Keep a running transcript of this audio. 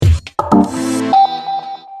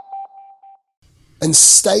and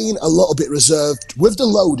staying a little bit reserved with the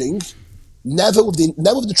loading, never with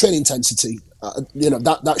the training intensity.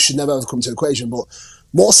 That should never ever come into the equation, but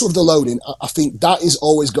more so with the loading. I think that is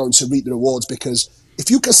always going to reap the rewards, because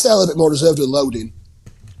if you can stay a little bit more reserved with loading,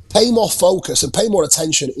 pay more focus and pay more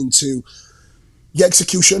attention into your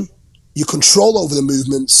execution, your control over the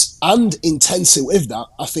movements, and intensity with that,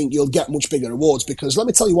 I think you'll get much bigger rewards. Because let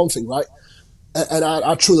me tell you one thing, right? And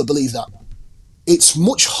I truly believe that. It's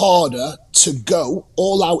much harder to go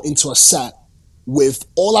all out into a set with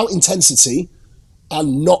all out intensity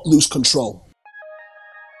and not lose control.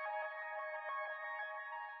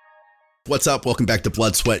 What's up? Welcome back to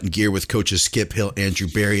Blood, Sweat, and Gear with coaches Skip Hill, Andrew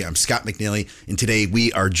Barry. I'm Scott McNeely, and today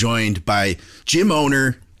we are joined by gym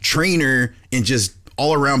owner, trainer, and just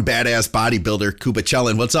all-around badass bodybuilder, Kuba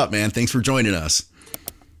Cielen. What's up, man? Thanks for joining us.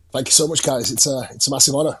 Thank you so much, guys. It's a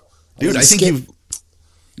massive honor. Dude, I think you've...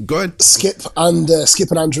 Go ahead. Skip and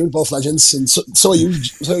Andrew, both legends, and so are you,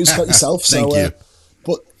 Scott, yourself. Thank you.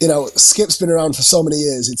 But, Skip's been around for so many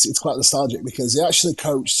years, it's quite nostalgic, because he actually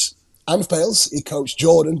coached Anne Pales, he coached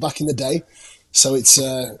Jordan back in the day. So it's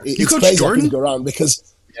crazy Jordan? To go around,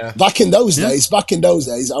 because back in those days,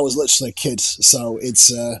 I was literally a kid. So it's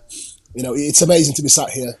amazing to be sat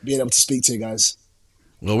here, being able to speak to you guys.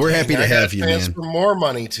 Well, we're happy to have you, man. Transfer more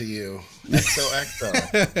money to you.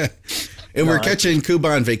 XOXO. And we're catching Kuba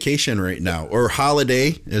on vacation right now, or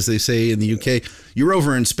holiday, as they say in the UK. You're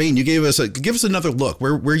over in Spain. You give us another look.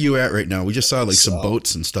 Where are you at right now? We just saw some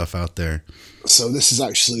boats and stuff out there. So this is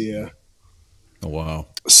actually oh wow.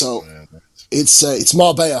 So it's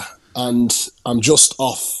Marbella, and I'm just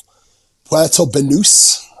off Puerto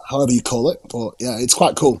Banús, however you call it. But yeah, it's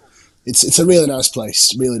quite cool. It's a really nice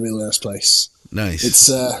place. Really, really nice place. Nice. It's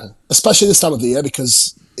especially this time of the year,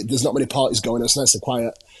 because there's not many parties going on. It's nice and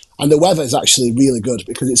quiet. And the weather is actually really good,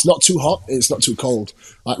 because it's not too hot, it's not too cold.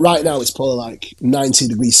 Like right now, it's probably like 90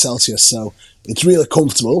 degrees Celsius, so it's really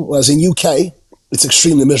comfortable. Whereas in UK, it's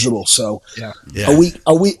extremely miserable. So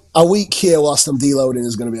a week here whilst I'm deloading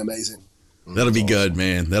is going to be amazing. That'll be good,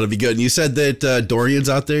 man. That'll be good. And you said that Dorian's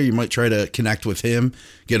out there. You might try to connect with him,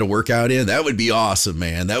 get a workout in. That would be awesome,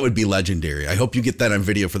 man. That would be legendary. I hope you get that on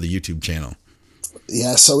video for the YouTube channel.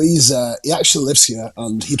 Yeah, so he actually lives here,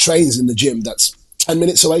 and he trains in the gym that's 10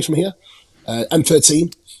 minutes away from here,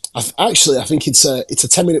 M13. I think it's a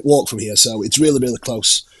 10-minute walk from here, so it's really, really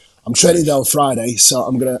close. I'm training there on Friday, so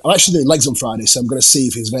I'm actually doing legs on Friday, so I'm gonna see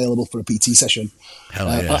if he's available for a PT session. Hell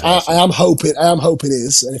yeah! I am hoping he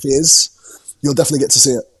is, and if he is, you'll definitely get to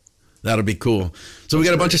see it. That'll be cool. So we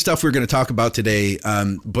got a bunch of stuff we're going to talk about today,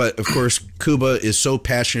 but of course, Kuba is so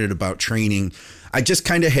passionate about training. I just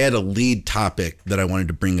kind of had a lead topic that I wanted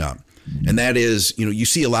to bring up. And that is, you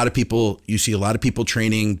see a lot of people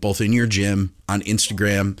training both in your gym, on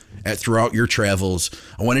Instagram, throughout your travels.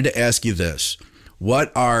 I wanted to ask you this.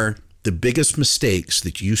 What are the biggest mistakes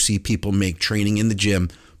that you see people make training in the gym,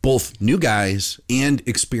 both new guys and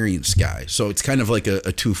experienced guys? So it's kind of like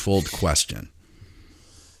a twofold question.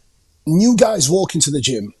 New guys walk into the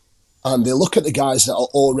gym and they look at the guys that are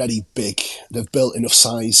already big. They've built enough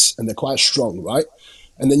size and they're quite strong, right?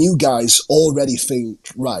 And the new guys already think,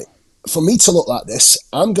 right, for me to look like this,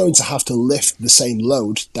 I'm going to have to lift the same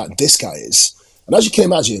load that this guy is. And as you can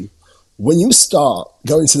imagine, when you start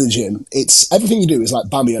going to the gym, it's everything you do is like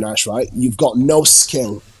Bambi on ice, right? You've got no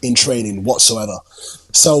skill in training whatsoever.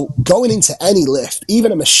 So going into any lift,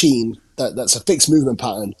 even a machine that's a fixed movement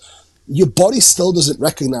pattern, your body still doesn't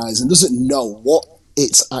recognize and doesn't know what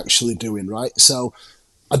it's actually doing, right? So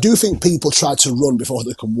I do think people try to run before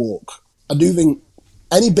they can walk. I do think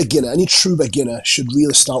any true beginner should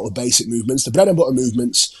really start with basic movements, the bread and butter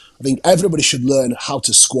movements. I think everybody should learn how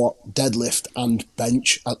to squat, deadlift, and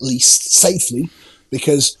bench, at least safely,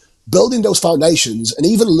 because building those foundations and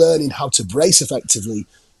even learning how to brace effectively,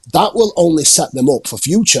 that will only set them up for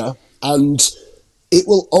future, and it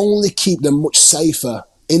will only keep them much safer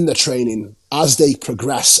in the training as they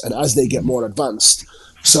progress and as they get more advanced.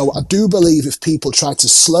 So I do believe if people try to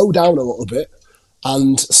slow down a little bit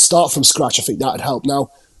and start from scratch, I think that would help.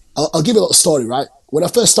 Now, I'll give you a little story, right? When I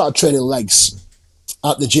first started training legs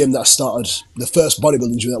at the gym that I started, the first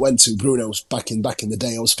bodybuilding gym that I went to, Bruno's, back in the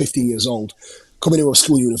day, I was 15 years old, coming in with a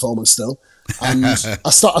school uniform and still. And I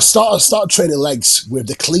started training legs with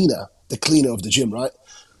the cleaner of the gym, right?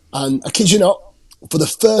 And I kid you not, for the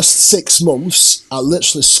first 6 months, I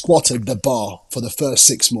literally squatted the bar for the first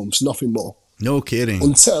 6 months, nothing more. No kidding.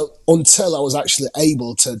 Until I was actually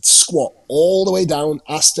able to squat all the way down,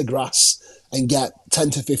 ass to grass, and get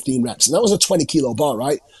 10 to 15 reps. And that was a 20 kilo bar,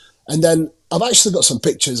 right? And then I've actually got some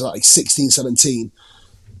pictures at like 16, 17.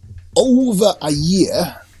 Over a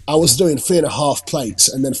year, I was doing 3.5 plates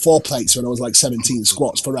and then 4 plates when I was like 17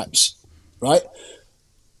 squats for reps, right?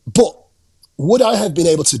 But would I have been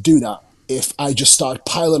able to do that if I just started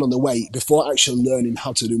piling on the weight before actually learning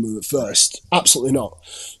how to do movement first? Absolutely not.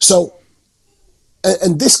 So,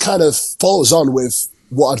 and this kind of follows on with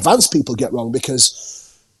what advanced people get wrong,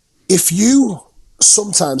 because if you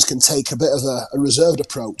sometimes can take a bit of a reserved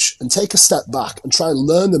approach and take a step back and try and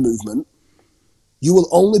learn the movement, you will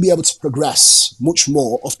only be able to progress much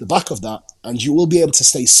more off the back of that, and you will be able to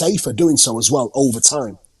stay safer doing so as well over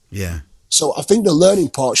time. Yeah. So I think the learning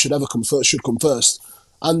part should come first.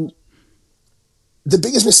 And the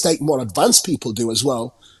biggest mistake more advanced people do as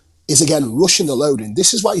well is, again, rushing the loading.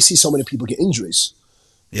 This is why you see so many people get injuries.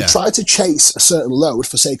 Yeah. They try to chase a certain load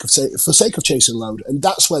for sake of chasing load, and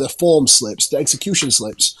that's where the form slips, the execution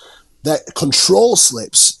slips, the control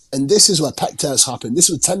slips, and this is where pec tears happen. This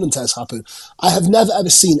is where tendon tears happen. I have never ever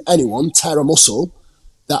seen anyone tear a muscle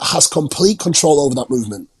that has complete control over that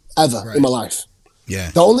movement ever in my life. Yeah.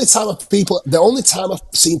 The only time I've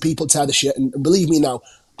seen people tear the shit, and believe me now,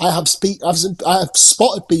 I have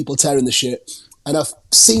spotted people tearing the shit, and I've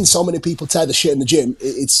seen so many people tear the shit in the gym.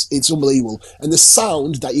 It's unbelievable. And the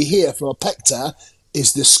sound that you hear from a pec tear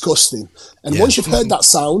is disgusting. And once you've heard that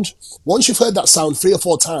sound 3 or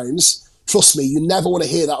 4 times, trust me, you never want to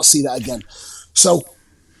hear that or see that again. So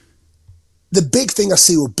the big thing I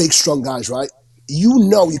see with big, strong guys, right? You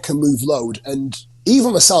know you can move load, and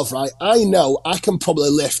even myself, right? I know I can probably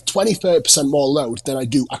lift 20-30% more load than I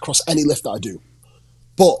do across any lift that I do.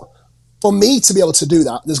 But for me to be able to do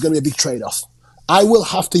that, there's going to be a big trade-off. I will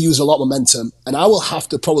have to use a lot of momentum, and I will have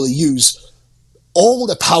to probably use all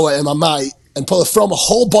the power in my might and probably throw my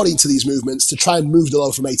whole body into these movements to try and move the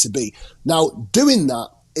load from A to B. Now, doing that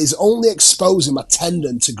is only exposing my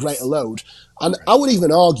tendon to greater load. And I would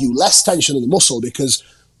even argue less tension in the muscle, because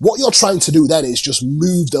what you're trying to do then is just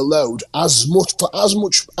move the load as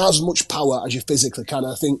much power as you physically can.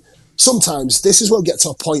 And I think sometimes this is where we get to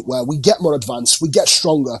a point where we get more advanced, we get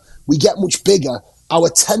stronger, we get much bigger, our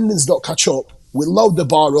tendons don't catch up, we load the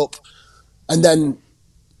bar up, and then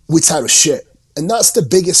we tear a shit. And that's the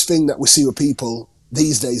biggest thing that we see with people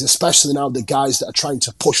these days, especially now the guys that are trying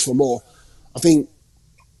to push for more. I think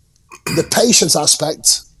the patience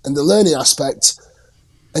aspect and the learning aspect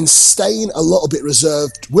and staying a little bit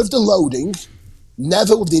reserved with the loading,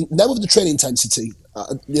 never with the training intensity.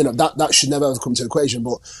 That should never ever come to the equation,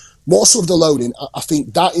 but more so with the loading, I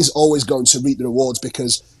think that is always going to reap the rewards,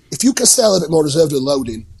 because if you can stay a little bit more reserved with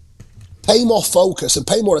loading, pay more focus and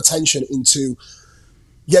pay more attention into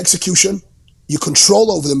your execution, your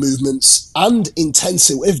control over the movements, and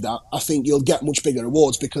intensity with that, I think you'll get much bigger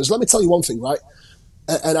rewards. Because let me tell you one thing, right?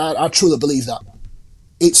 And I truly believe that.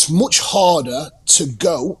 It's much harder to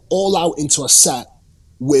go all out into a set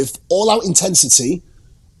with all out intensity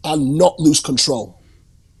and not lose control.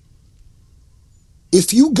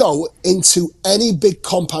 If you go into any big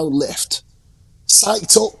compound lift,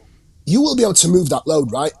 psyched up, you will be able to move that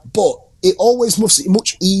load, right? But it always must be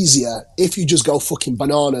much easier if you just go fucking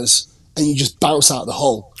bananas and you just bounce out the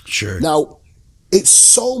hole. Sure. Now, it's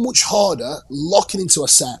so much harder locking into a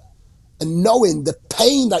set and knowing the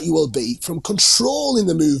pain that you will be from controlling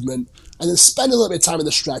the movement and then spending a little bit of time in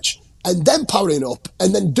the stretch and then powering up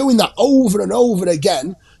and then doing that over and over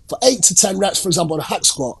again for 8 to 10 reps, for example, on a hack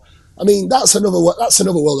squat. I mean, that's another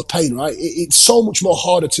world of pain, right? It's so much more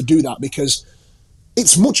harder to do that because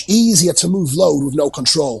it's much easier to move load with no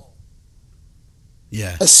control.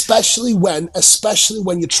 Yeah. Especially when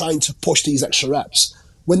you're trying to push these extra reps.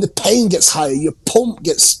 When the pain gets higher, your pump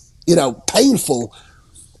gets, painful.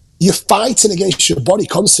 You're fighting against your body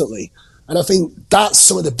constantly. And I think that's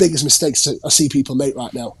some of the biggest mistakes I see people make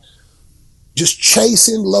right now. Just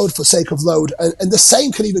chasing load for sake of load. And the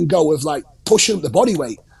same can even go with like pushing up the body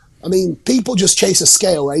weight. I mean, people just chase a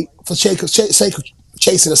scale weight for sake of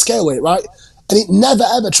chasing a scale weight, right? And it never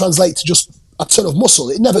ever translates to just a ton of muscle.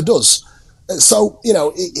 It never does. So,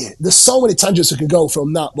 there's so many tangents that can go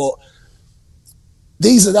from that, but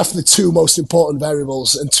these are definitely 2 most important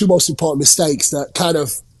variables and 2 most important mistakes that kind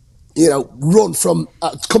of, run from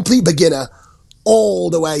a complete beginner all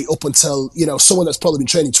the way up until, someone that's probably been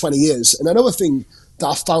training 20 years. And another thing that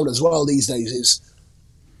I've found as well these days is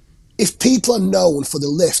if people are known for the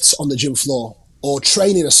lifts on the gym floor or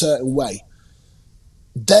training a certain way,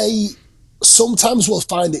 they sometimes will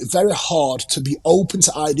find it very hard to be open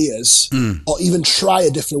to ideas or even try a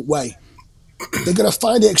different way. They're going to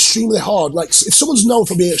find it extremely hard. Like if someone's known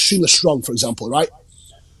for being extremely strong, for example, right?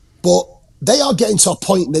 But they are getting to a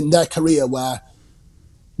point in their career where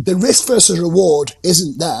the risk versus reward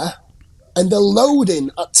isn't there. And the loading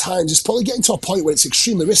at times is probably getting to a point where it's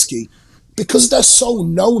extremely risky because they're so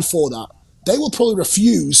known for that, they will probably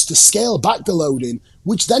refuse to scale back the loading,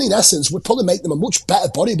 which then in essence would probably make them a much better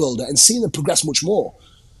bodybuilder and see them progress much more.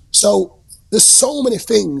 So there's so many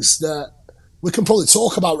things that we can probably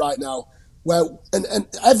talk about right now where, and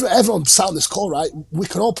everyone sat on this call, right? We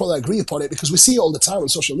can all probably agree upon it because we see it all the time on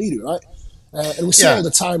social media, right? And we see it all the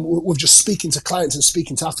time with just speaking to clients and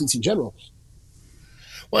speaking to athletes in general.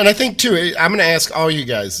 Well, and I think too, I'm going to ask all you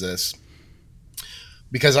guys this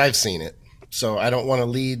because I've seen it. So I don't want to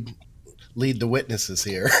lead the witnesses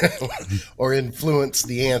here or influence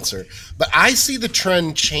the answer. But I see the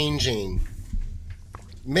trend changing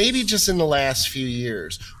maybe just in the last few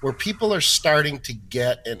years where people are starting to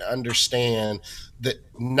get and understand that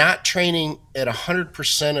not training at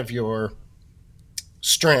 100% of your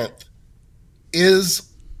strength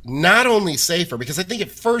is not only safer, because I think at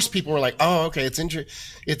first people were like, oh, okay, it's injury.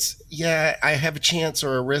 I have a chance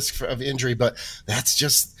or a risk of injury, but that's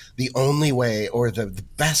just the only way or the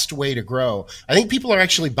best way to grow. I think people are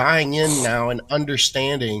actually buying in now and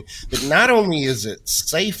understanding that not only is it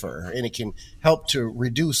safer and it can help to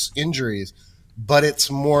reduce injuries, but it's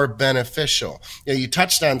more beneficial. You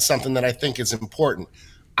touched on something that I think is important.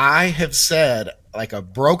 I have said, like a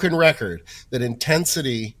broken record, that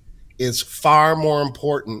intensity is far more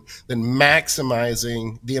important than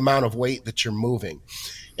maximizing the amount of weight that you're moving.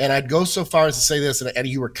 And I'd go so far as to say this, and Eddie,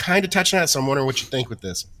 you were kind of touching on it, so I'm wondering what you think with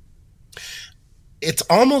this. It's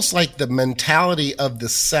almost like the mentality of the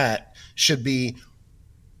set should be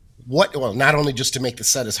not only just to make the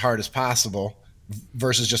set as hard as possible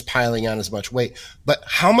versus just piling on as much weight, but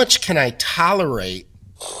how much can I tolerate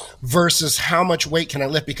versus how much weight can I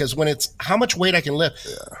lift? Because when it's how much weight I can lift,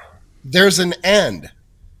 there's an end.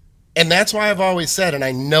 And that's why I've always said, and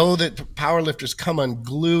I know that powerlifters come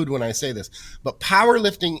unglued when I say this, but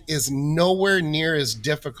powerlifting is nowhere near as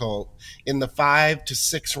difficult in the 5 to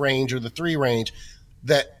 6 range or the 3 range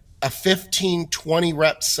that a 15, 20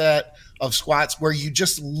 rep set of squats where you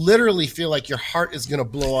just literally feel like your heart is going to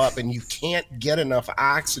blow up and you can't get enough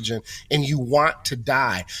oxygen and you want to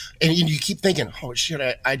die. And you keep thinking, oh shit,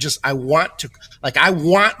 I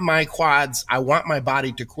want my quads, I want my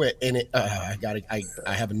body to quit. And I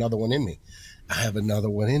have another one in me. I have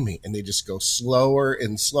another one in me. And they just go slower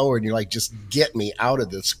and slower. And you're like, just get me out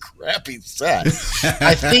of this crappy set.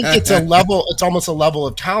 I think it's almost a level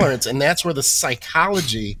of tolerance. And that's where the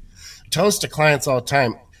psychology, I tell this to clients all the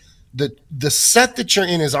time, the set that you're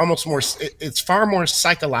in is almost more, it's far more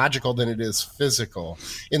psychological than it is physical,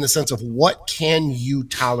 in the sense of what can you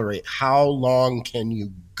tolerate? How long can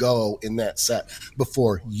you go in that set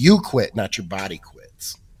before you quit, not your body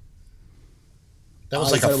quits? That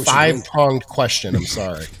was like a 5-pronged question. I'm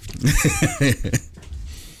sorry.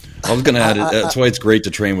 I was going to add it. That's why it's great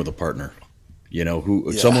to train with a partner,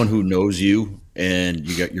 someone who knows you and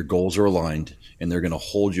your goals are aligned, and they're going to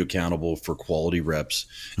hold you accountable for quality reps.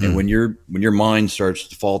 And when your mind starts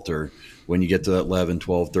to falter, when you get to that 11,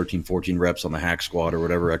 12, 13, 14 reps on the hack squat or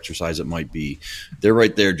whatever exercise it might be, they're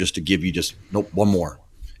right there just to give you nope, one more.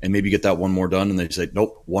 And maybe you get that one more done and they say,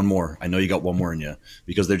 nope, one more. I know you got one more in you,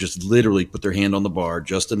 because they're just literally put their hand on the bar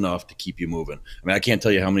just enough to keep you moving. I mean, I can't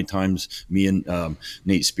tell you how many times me and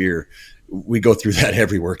Nate Spear, we go through that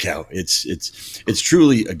every workout. It's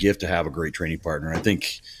truly a gift to have a great training partner. I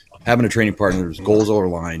think having a training partner whose goals are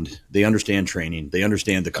aligned, they understand training, they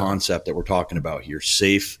understand the concept that we're talking about here,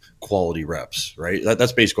 safe, quality reps, right?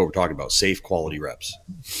 That's basically what we're talking about, safe, quality reps.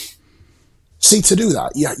 See, to do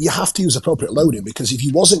that, you have to use appropriate loading, because if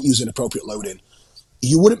you wasn't using appropriate loading,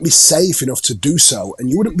 you wouldn't be safe enough to do so,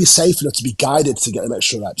 and you wouldn't be safe enough to be guided to get them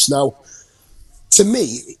extra reps. Now, to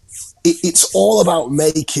me, it's all about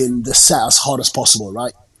making the set as hard as possible,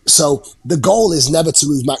 right? So the goal is never to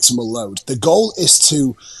move maximal load. The goal is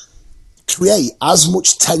to create as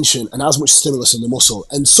much tension and as much stimulus in the muscle.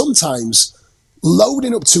 And sometimes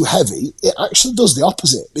loading up too heavy, it actually does the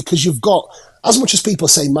opposite, because you've got, as much as people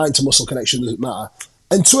say mind to muscle connection doesn't matter,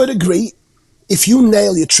 and to a degree, if you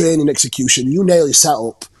nail your training execution, you nail your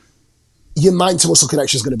setup, your mind to muscle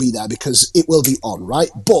connection is going to be there because it will be on, right?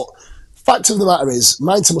 But fact of the matter is,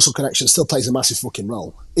 mind to muscle connection still plays a massive fucking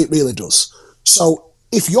role. It really does. So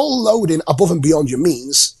if you're loading above and beyond your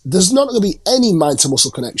means, there's not going to be any mind to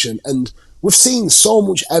muscle connection. And we've seen so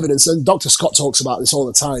much evidence, and Dr. Scott talks about this all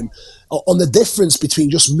the time, on the difference between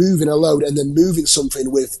just moving a load and then moving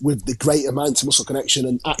something with the greater mind to muscle connection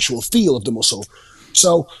and actual feel of the muscle.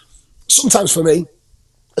 So sometimes for me,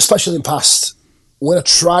 especially in past, when I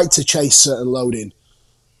tried to chase certain loading,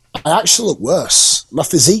 I actually looked worse. My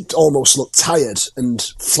physique almost looked tired and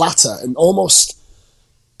flatter and almost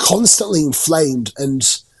constantly inflamed. And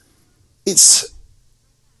it's,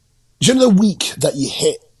 the week that you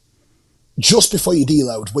hit just before you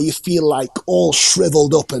deload, where you feel like all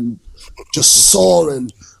shriveled up and just sore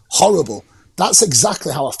and horrible. That's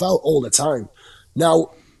exactly how I felt all the time.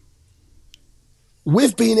 Now,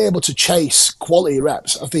 with being able to chase quality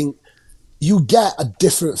reps, I think you get a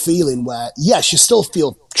different feeling where, yes, you still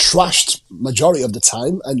feel trashed majority of the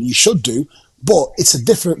time, and you should do, but it's a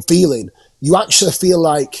different feeling. You actually feel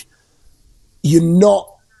like you're not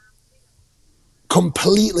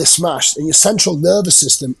completely smashed and your central nervous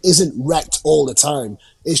system isn't wrecked all the time.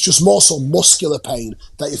 It's just more so muscular pain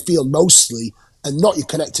that you feel mostly, and not your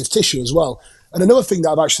connective tissue as well. And another thing that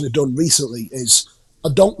I've actually done recently is I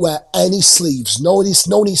don't wear any sleeves, no knee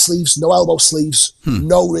sleeves, no elbow sleeves,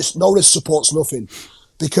 no wrist supports, nothing.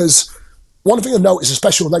 Because one thing I've noticed,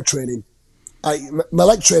 especially with leg training, my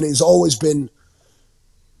leg training has always been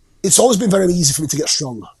very easy for me to get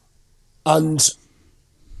strong. And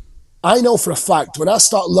I know for a fact when I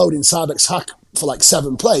start loading Cybex hack for like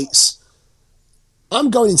 7 plates, I'm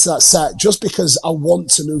going into that set just because I want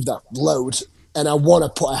to move that load and I want to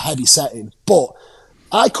put a heavy set in. But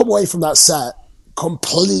I come away from that set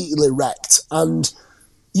completely wrecked. And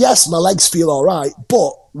yes, my legs feel all right.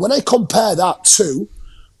 But when I compare that to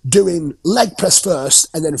doing leg press first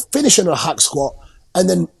and then finishing a hack squat and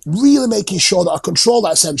then really making sure that I control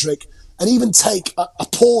that eccentric and even take a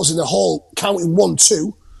pause in the hole, counting 1,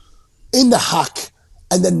 2, in the hack,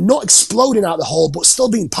 and then not exploding out the hole, but still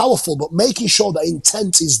being powerful, but making sure that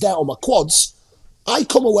intent is there on my quads, I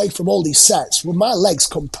come away from all these sets with my legs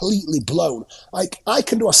completely blown. Like, I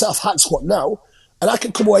can do a self hack squat now, and I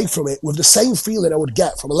can come away from it with the same feeling I would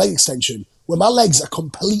get from a leg extension, where my legs are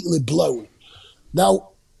completely blown. Now,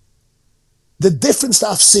 the difference that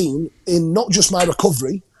I've seen in not just my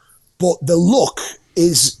recovery, but the look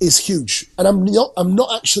is huge. And I'm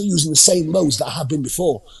not actually using the same loads that I have been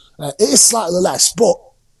before. It is slightly less, but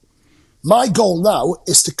my goal now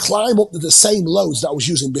is to climb up to the same loads that I was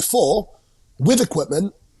using before with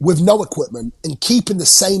equipment, with no equipment, and keeping the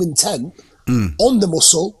same intent on the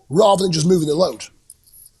muscle rather than just moving the load.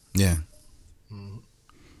 Yeah.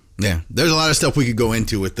 Yeah. There's a lot of stuff we could go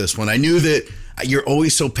into with this one. I knew that you're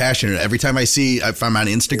always so passionate. Every time if I'm on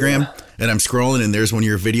Instagram and I'm scrolling and there's one of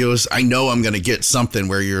your videos, I know I'm going to get something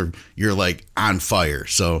where you're like on fire.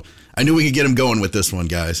 So I knew we could get him going with this one,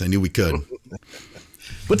 guys. I knew we could.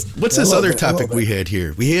 What's this other topic we had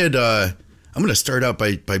here? We had, I'm going to start out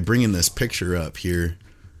by bringing this picture up here.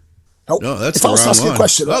 Oh, no, that's the wrong one.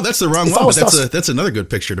 Question, oh, that's the wrong one. But that's another good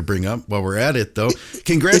picture to bring up while we're at it, though.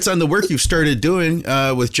 Congrats on the work you've started doing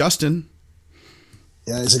with Justin.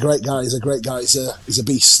 Yeah, he's a great guy. He's a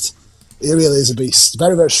beast. He really is a beast.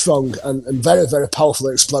 Very, very strong and very, very powerful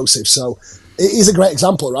and explosive. So he's a great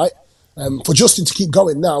example, right? For Justin to keep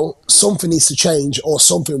going now, something needs to change or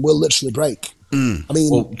something will literally break. I mean,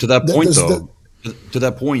 well, to that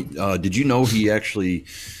point, did you know he actually,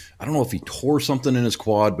 I don't know if he tore something in his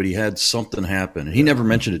quad, but he had something happen. And he never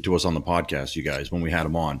mentioned it to us on the podcast, you guys, when we had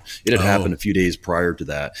him on. It had happened a few days prior to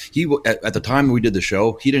that. At the time we did the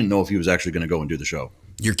show, he didn't know if he was actually going to go and do the show.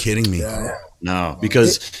 You're kidding me. Yeah. No,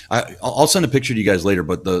 because I'll send a picture to you guys later,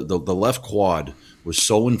 but the left quad was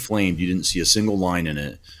so inflamed you didn't see a single line in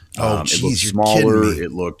it. It looked smaller.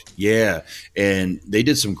 It looked, and they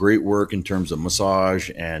did some great work in terms of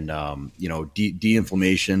massage and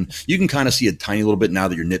de-inflammation. You can kind of see a tiny little bit now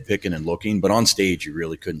that you're nitpicking and looking, but on stage you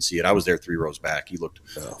really couldn't see it. I was there 3 rows back. He looked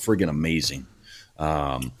friggin' amazing.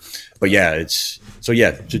 But yeah,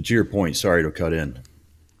 to your point. Sorry to cut in.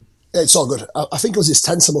 It's all good. I think it was his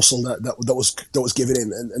tensor muscle that was giving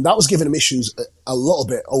in, and that was giving him issues a little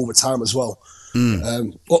bit over time as well.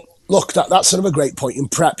 But look, that's another great point. In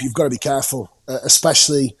prep, you've got to be careful,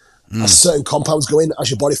 especially as certain compounds go in, as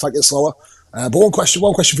your body fat gets slower. But one question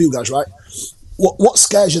for you guys, right? What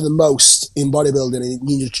scares you the most in bodybuilding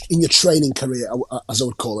in your training career, as I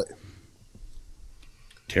would call it?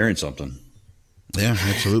 Tearing something. Yeah,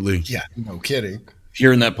 absolutely. Yeah, no kidding.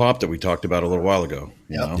 Hearing that pop that we talked about a little while ago.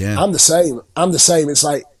 You know? Yeah. I'm the same. It's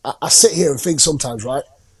like I sit here and think sometimes, right?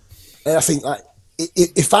 And I think like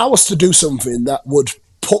if I was to do something that would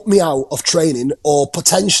put me out of training or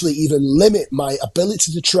potentially even limit my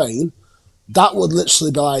ability to train, that would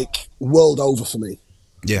literally be like world over for me.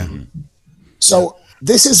 Yeah. So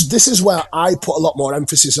this is where I put a lot more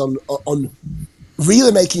emphasis on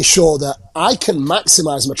really making sure that I can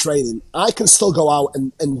maximize my training. I can still go out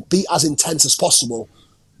and be as intense as possible,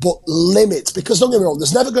 but limit, because don't get me wrong,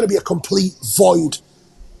 there's never going to be a complete void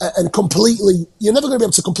and you're never going to be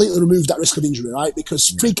able to completely remove that risk of injury, right? Because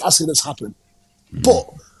freak accidents happen. But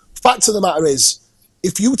fact of the matter is,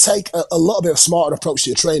 if you take a little bit of a smarter approach to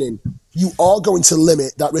your training, you are going to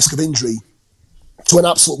limit that risk of injury to an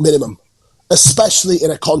absolute minimum. especially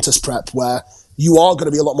in a contest prep where you are going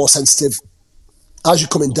to be a lot more sensitive as you're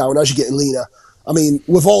coming down, as you're getting leaner. I mean,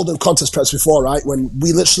 we've all done contest preps before, right? When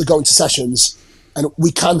we literally go into sessions and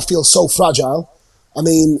we can feel so fragile. I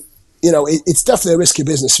mean, you know, it's definitely a risky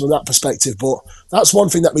business from that perspective, but that's one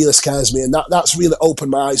thing that really scares me, and that's really opened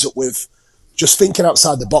my eyes up with just thinking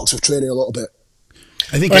outside the box of training a little bit.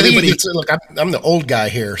 I think everybody. Look, I'm the old guy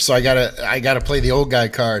here, so I gotta play the old guy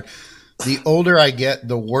card. The older I get,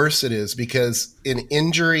 the worse it is, because an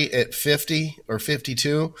injury at 50 or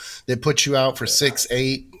 52 that puts you out for 6,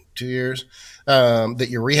 8, 2 years that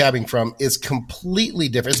you're rehabbing from is completely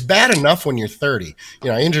different. It's bad enough when you're 30. You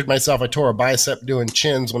know, I injured myself. I tore a bicep doing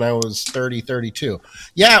chins when I was 30, 32.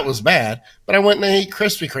 Yeah, it was bad, but I went and ate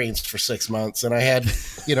Krispy Kremes for 6 months, and I had,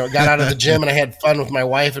 you know, got out of the gym and I had fun with my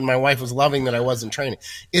wife, and my wife was loving that I wasn't training.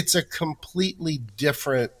 It's a completely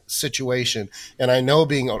different situation. And I know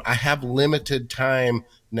I have limited time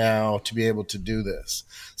now to be able to do this.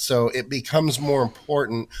 So it becomes more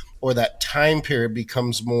important, or that time period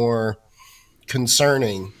becomes more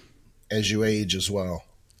concerning as you age as well.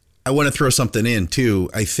 I want to throw something in too.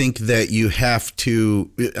 I think that you have to,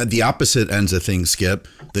 the opposite ends of things, Skip,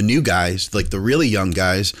 the new guys, like the really young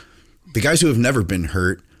guys, the guys who have never been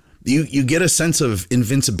hurt, you get a sense of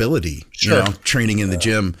invincibility, Sure. you know, training in the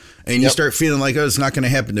gym, and you start feeling like, oh, it's not going to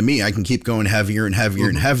happen to me. I can keep going heavier and heavier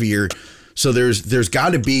and heavier. So there's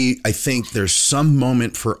got to be, I think there's some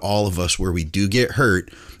moment for all of us where we do get hurt,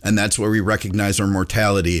 and that's where we recognize our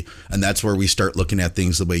mortality, and that's where we start looking at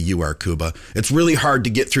things the way you are, Kuba. It's really hard to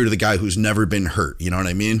get through to the guy who's never been hurt. You know what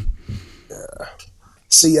I mean? Yeah.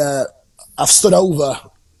 See, I've stood over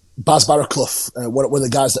Baz Barraclough, one of the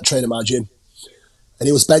guys that train in my gym, and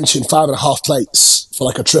he was benching 5.5 plates for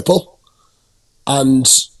like a triple, and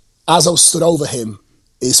as I was stood over him,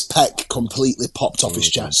 his pec completely popped off his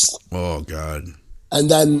chest. Oh, God. And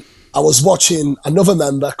then I was watching another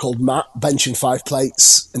member called Matt benching 5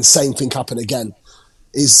 plates, and same thing happened again.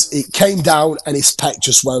 It came down and his pec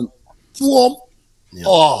just went, whomp. Yeah.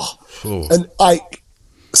 Oh. And like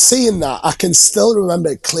seeing that, I can still remember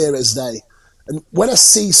it clear as day. And when I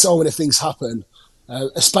see so many things happen,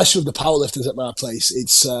 especially with the powerlifters at my place,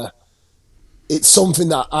 it's something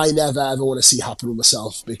that I never ever want to see happen with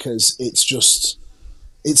myself, because it's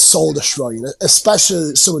soul destroying,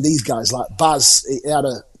 especially some of these guys like Baz.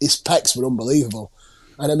 His pecs were unbelievable.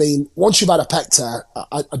 And I mean, once you've had a pec tear,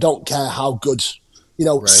 I don't care how good, you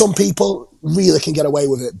know, some people really can get away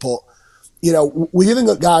with it, but, you know, we've even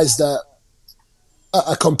got guys that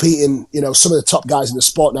are competing, you know, some of the top guys in the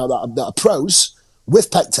sport now that are pros with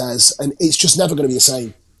pec tears, and it's just never going to be the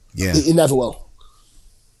same. Yeah. It never will.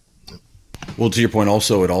 Well, to your point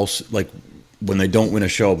also, it also, like, when they don't win a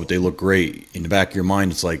show, but they look great, in the back of your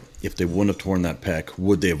mind, it's like, if they wouldn't have torn that pec,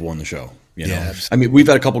 would they have won the show? You know? Yeah. I mean, we've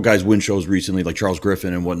had a couple guys win shows recently, like Charles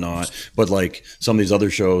Griffin and whatnot, but like some of these other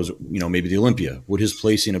shows, you know, maybe the Olympia, would his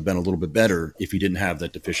placing have been a little bit better if he didn't have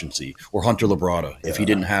that deficiency? Or Hunter Labrada, if he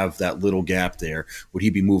didn't have that little gap there, would he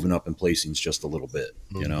be moving up in placings just a little bit,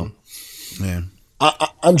 you know? Yeah.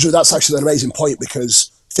 Andrew, that's actually an amazing point,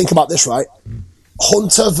 because think about this, right?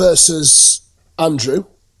 Hunter versus Andrew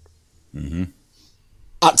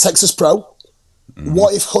at Texas Pro.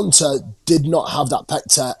 What if Hunter did not have that pec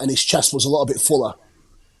tear and his chest was a little bit fuller?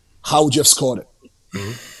 How would you have scored it?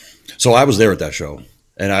 So I was there at that show,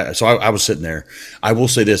 and I was sitting there. I will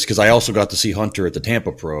say this, because I also got to see Hunter at the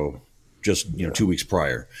Tampa Pro just 2 weeks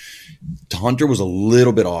prior. Hunter was a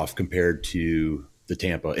little bit off compared to the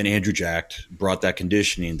Tampa, and Andrew Jack brought that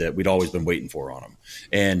conditioning that we'd always been waiting for on him.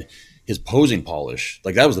 And his posing polish,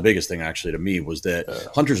 like that was the biggest thing actually to me, was that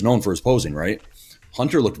Hunter's known for his posing, right?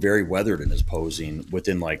 Hunter looked very weathered in his posing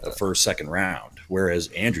within like the first, second round, whereas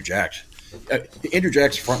Andrew Jack's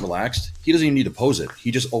front relaxed. He doesn't even need to pose it.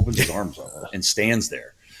 He just opens his arms up and stands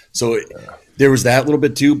there. So there was that little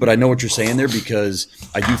bit too, but I know what you're saying there, because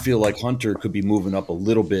I do feel like Hunter could be moving up a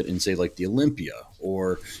little bit in, say, like the Olympia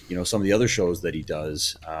or, some of the other shows that he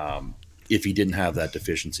does, if he didn't have that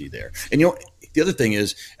deficiency there. And, the other thing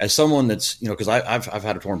is, as someone that's, because I've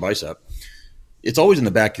had a torn bicep, it's always in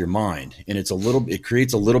the back of your mind, and it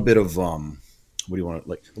creates a little bit of what do you want to,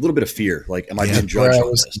 like, a little bit of fear, like, am I being judged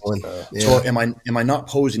on this? So am I not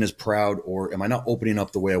posing as proud, or am I not opening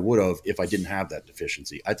up the way I would have if I didn't have that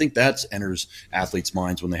deficiency? I think that enters athletes'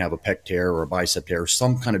 minds when they have a pec tear or a bicep tear or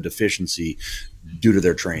some kind of deficiency due to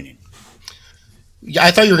their training. Yeah,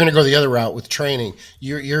 I thought you were going to go the other route with training.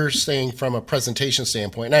 You're saying from a presentation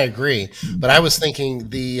standpoint, and I agree, but I was thinking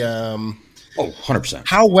 100%.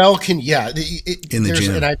 How well can in the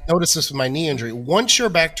gym? And I noticed this with my knee injury. Once you're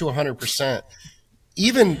back to 100%,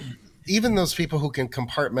 even those people who can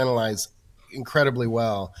compartmentalize incredibly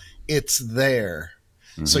well, it's there.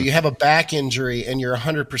 So you have a back injury and you're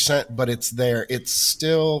 100%, but it's there. It's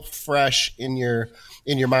still fresh in your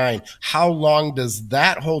mind. How long does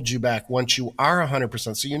that hold you back once you are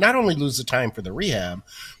 100%? So you not only lose the time for the rehab,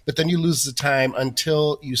 but then you lose the time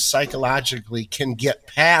until you psychologically can get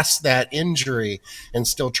past that injury and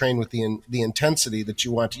still train with the intensity that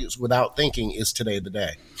you want to use without thinking, is today the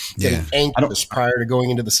day? Getting anxious prior to going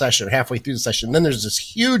into the session or halfway through the session. And then there's this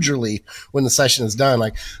huge relief when the session is done,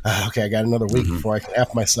 like, okay, I got another week before I can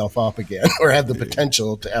F myself up again or have the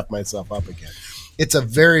potential to F myself up again. It's a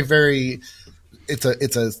very, very,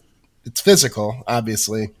 it's physical,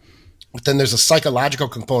 obviously. But then there's a psychological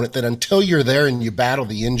component that until you're there and you battle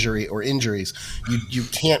the injury or injuries, you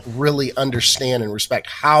can't really understand and respect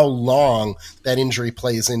how long that injury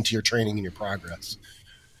plays into your training and your progress.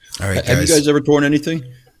 All right, guys. Have you guys ever torn anything?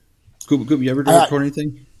 Kuba, you ever torn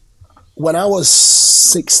anything? When I was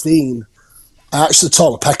 16, I actually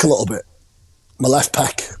tore my pec a little bit, my left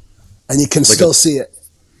pec, and you can still see it.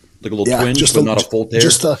 Like a little twinge, but not a full tear?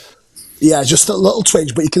 Just a little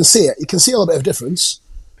twinge, but you can see it. You can see a little bit of difference.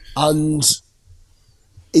 And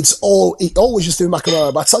it always just in the back of my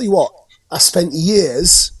mind. But I tell you what, I spent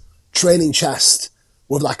years training chest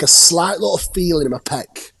with like a slight little feeling in my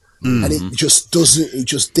pec. And it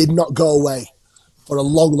just did not go away for a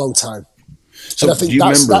long, long time. So and I think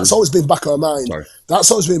that's always been back on my mind. Sorry.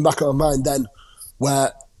 That's always been back on my mind then,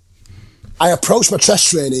 where I approached my chest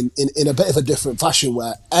training in a bit of a different fashion,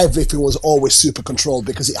 where everything was always super controlled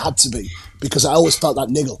because it had to be, because I always felt that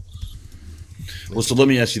niggle. Well, so let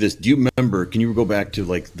me ask you this. Do you remember, can you go back to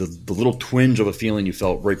like the little twinge of a feeling you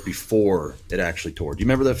felt right before it actually tore? Do you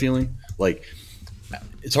remember that feeling? Like,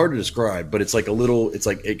 it's hard to describe, but it's like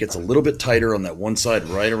it gets a little bit tighter on that one side,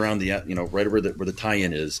 right around the, right where the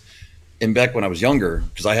tie-in is. And back when I was younger,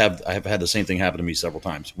 because I have had the same thing happen to me several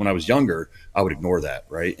times. When I was younger, I would ignore that,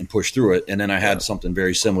 right, and push through it. And then I had something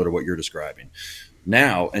very similar to what you're describing.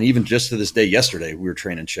 Now, and even just to this day, yesterday, we were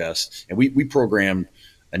training chest, and we programmed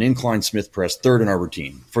an incline Smith press third in our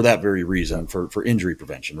routine for that very reason, for injury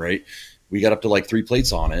prevention, right? We got up to like 3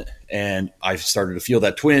 plates on it, and I started to feel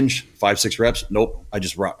that twinge, 5-6 reps. Nope, I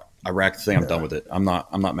racked the thing. I'm done with it. I'm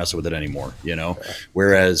not messing with it anymore,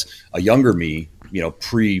 Whereas a younger me,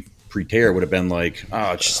 pre-tear would have been like,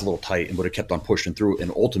 it's just a little tight, and would have kept on pushing through,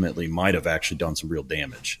 and ultimately might have actually done some real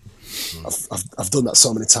damage. I've done that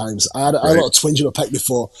so many times. I had a little twinge in my pec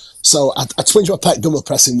before, so I twinged my pec dumbbell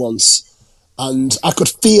pressing once. And I could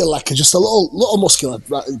feel like just a little muscular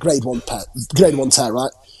grade one tear,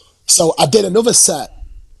 right? So I did another set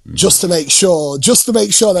just to make sure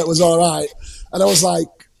that it was all right. And I was like,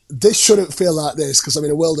 this shouldn't feel like this because I'm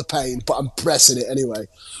in a world of pain, but I'm pressing it anyway.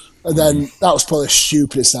 And then that was probably the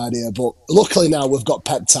stupidest idea. But luckily now we've got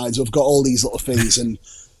peptides, we've got all these little things, and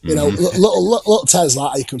little tears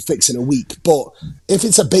like that you can fix in a week. But if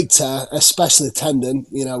it's a big tear, especially a tendon,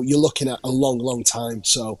 you're looking at a long, long time.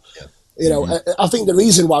 So. I think the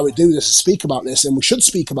reason why we do this is speak about this, and we should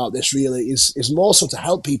speak about this really, is more so to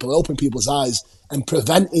help people, open people's eyes, and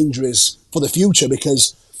prevent injuries for the future.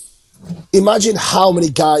 Because imagine how many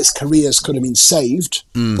guys' careers could have been saved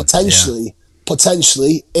potentially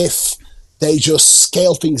if they just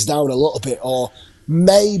scale things down a little bit, or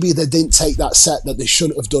maybe they didn't take that set that they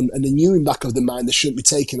shouldn't have done, and they knew in the back of their mind they shouldn't be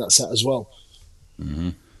taking that set as well. Mm-hmm.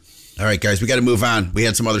 All right, guys, we got to move on. We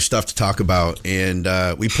had some other stuff to talk about, and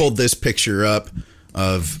we pulled this picture up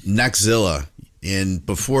of Neckzilla. And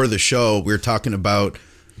before the show, we were talking about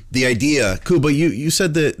the idea. Kuba, you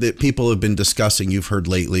said that people have been discussing, you've heard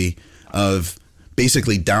lately, of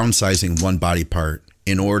basically downsizing one body part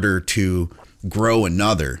in order to grow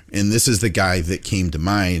another. And this is the guy that came to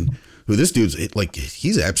mind, who this dude's like,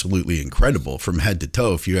 he's absolutely incredible from head to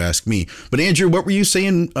toe, if you ask me. But Andrew, what were you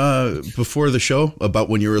saying before the show about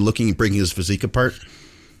when you were looking at bringing his physique apart?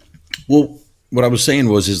 Well, what I was saying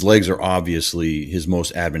was his legs are obviously his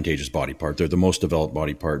most advantageous body part. They're the most developed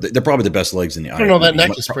body part. They're probably the best legs in the eye. I don't know, that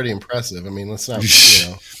neck is pretty impressive. I mean, let's not,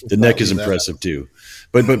 the neck is impressive too.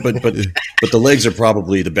 But the legs are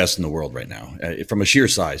probably the best in the world right now from a sheer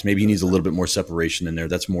size. Maybe he needs a little bit more separation in there.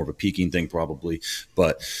 That's more of a peaking thing probably.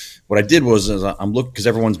 But what I did was I'm looking, because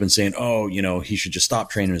everyone's been saying, he should just stop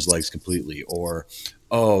training his legs completely, or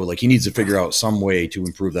he needs to figure out some way to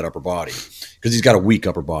improve that upper body because he's got a weak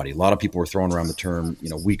upper body. A lot of people are throwing around the term,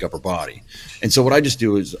 weak upper body. And so what I just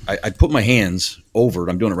do is I put my hands over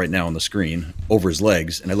it. I'm doing it right now on the screen over his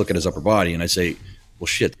legs, and I look at his upper body and I say, Well,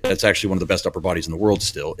 shit, that's actually one of the best upper bodies in the world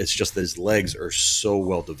still. It's just that his legs are so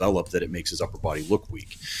well developed that it makes his upper body look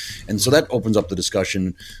weak. And so that opens up the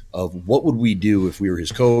discussion of what would we do if we were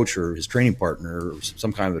his coach or his training partner or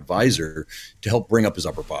some kind of advisor to help bring up his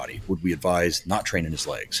upper body? Would we advise not training his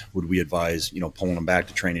legs? Would we advise, pulling him back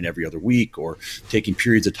to training every other week or taking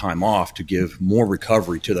periods of time off to give more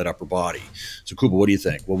recovery to that upper body? So, Kuba, what do you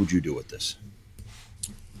think? What would you do with this?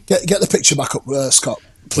 Get the picture back up, Scott.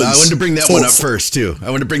 Please. Well, I wanted to bring that one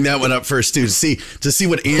up first too. To see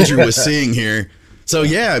what Andrew was seeing here. So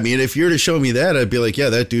yeah, I mean, if you were to show me that, I'd be like, yeah,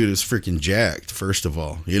 that dude is freaking jacked. First of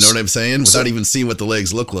all, you know what I'm saying? Without even seeing what the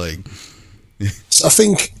legs look like. So I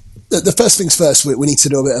think the first things first, we need to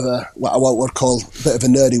do a bit of what we'd call a bit of a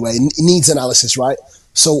nerdy way. He needs analysis, right?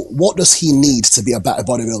 So what does he need to be a better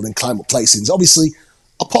bodybuilder and climb up placings? Obviously,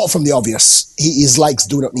 apart from the obvious, his legs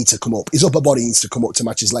do not need to come up. His upper body needs to come up to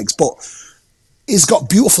match his legs, but he's got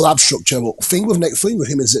beautiful ab structure, but the thing with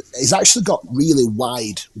him is that he's actually got really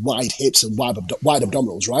wide hips and wide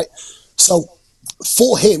abdominals, right? So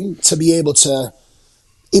for him to be able to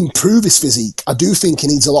improve his physique, I do think he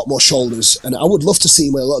needs a lot more shoulders, and I would love to see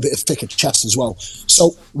him with a little bit of thicker chest as well.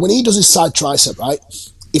 So when he does his side tricep, right,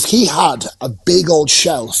 if he had a big old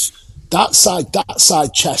shelf, that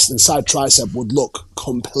side chest and side tricep would look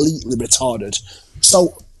completely retarded.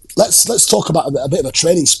 So let's talk about a bit of a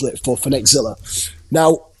training split for Nextzilla.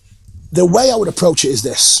 Now, the way I would approach it is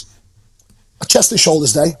this: a chest and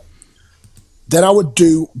shoulders day. Then I would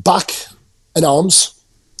do back and arms,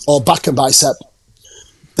 or back and bicep.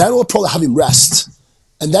 Then I would probably have him rest.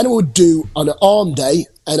 And then I would do an arm day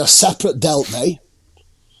and a separate delt day.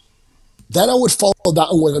 Then I would follow that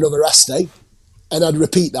on with another rest day. And I'd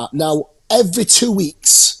repeat that. Now, every 2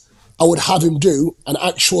 weeks, I would have him do an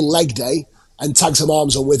actual leg day and tag some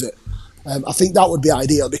arms on with it. I think that would be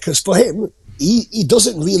ideal, because for him, he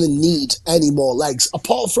doesn't really need any more legs.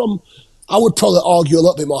 Apart from, I would probably argue a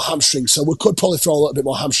little bit more hamstring. So we could probably throw a little bit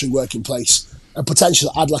more hamstring work in place and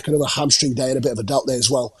potentially add like another hamstring day and a bit of a delt day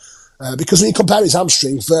as well. Because when you compare his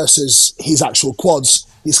hamstring versus his actual quads,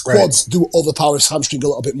 his quads do overpower his hamstring a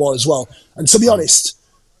little bit more as well. And to be honest,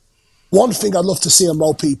 one thing I'd love to see on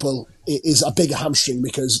more people is a bigger hamstring,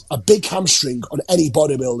 because a big hamstring on any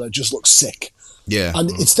bodybuilder just looks sick. Yeah. And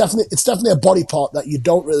it's definitely a body part that you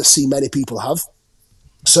don't really see many people have.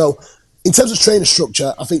 So in terms of trainer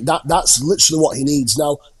structure, I think that's literally what he needs.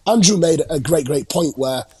 Now, Andrew made a great point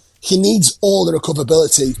where he needs all the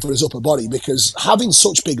recoverability for his upper body, because having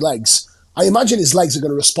such big legs, I imagine his legs are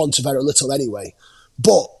going to respond to very little anyway.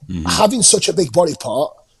 But having such a big body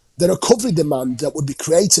part, the recovery demand that would be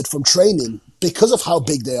created from training because of how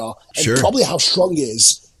big they are and probably how strong he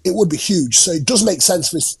is, it would be huge. So it does make sense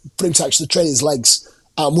for him to actually train his legs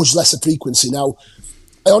at a much lesser frequency. Now,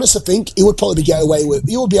 I honestly think he would probably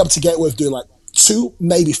he would be able to get away with doing like 2,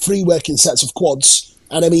 maybe 3 working sets of quads.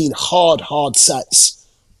 And I mean hard sets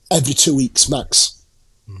every 2 weeks max.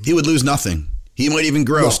 He would lose nothing. He might even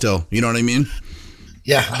grow still. You know what I mean?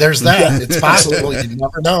 Yeah, there's that. Yeah. It's possible. You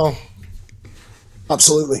never know.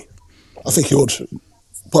 Absolutely. I think he would.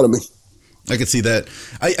 Pardon me. I could see that.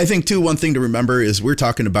 I think, too, one thing to remember is we're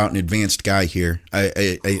talking about an advanced guy here.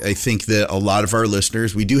 I think that a lot of our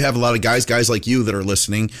listeners, we do have a lot of guys like you that are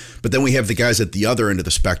listening, but then we have the guys at the other end of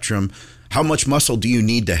the spectrum. How much muscle do you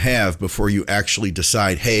need to have before you actually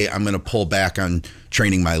decide, hey, I'm going to pull back on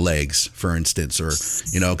training my legs, for instance, or,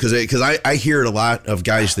 because I hear it a lot of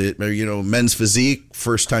guys that are, men's physique,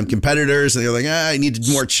 first-time competitors, and they're like, I need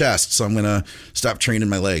more chest, so I'm going to stop training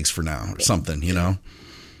my legs for now, or something,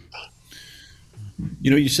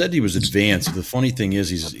 You said he was advanced. The funny thing is,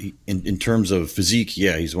 he's in terms of physique,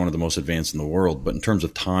 he's one of the most advanced in the world. But in terms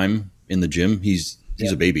of time in the gym, he's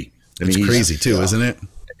a baby. It's crazy too, isn't it?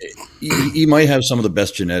 He might have some of the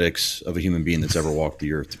best genetics of a human being that's ever walked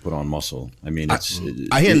the earth to put on muscle. I mean,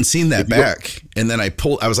 I hadn't seen that back, and then I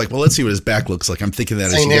was like, well, let's see what his back looks like. I'm thinking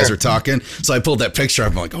that as you guys are talking, so I pulled that picture.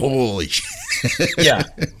 I'm like, holy shit. Yeah.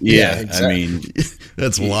 Exactly. I mean,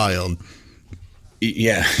 that's wild.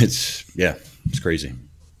 Yeah, it's crazy.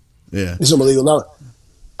 Yeah, it's unbelievable. Now,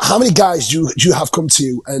 how many guys do you have come to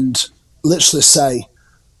you and literally say,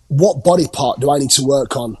 what body part do I need to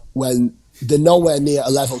work on when they're nowhere near a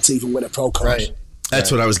level to even win a pro card? Right.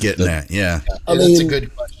 That's what I was getting at. Yeah. I mean, that's a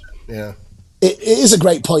good question. Yeah. It is a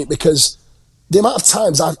great point, because the amount of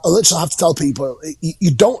times I literally have to tell people,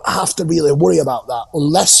 you don't have to really worry about that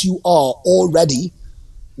unless you are already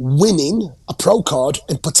winning a pro card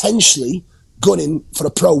and potentially gunning for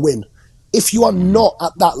a pro win. If you are not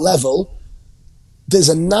at that level, there's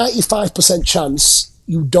a 95% chance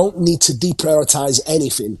you don't need to deprioritize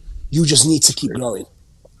anything. You just need to keep growing.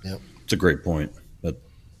 Yeah, it's a great point. But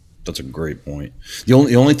That's a great point. The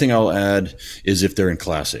only thing I'll add is if they're in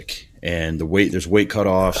classic and there's weight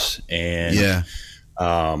cutoffs and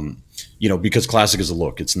because classic is a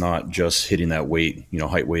look. It's not just hitting that weight,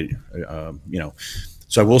 height, weight,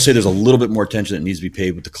 So I will say there's a little bit more attention that needs to be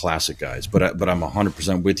paid with the classic guys, but I'm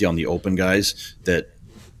 100% with you on the open guys that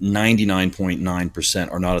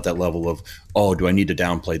 99.9% are not at that level of, oh, do I need to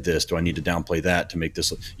downplay this? Do I need to downplay that to make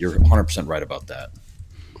this? You're 100% right about that.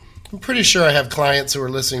 I'm pretty sure I have clients who are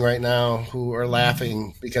listening right now who are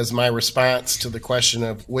laughing because my response to the question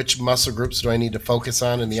of which muscle groups do I need to focus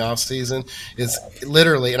on in the off season is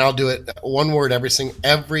literally, and I'll do it one word every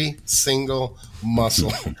single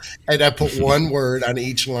muscle, and I put one word on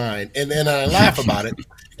each line, and then I laugh about it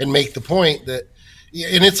and make the point that,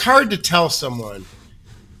 and it's hard to tell someone,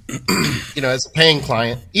 as a paying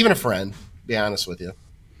client, even a friend, be honest with you,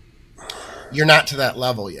 you're not to that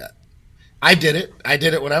level yet. I did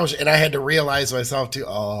it when I was, and I had to realize myself too.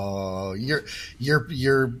 Oh,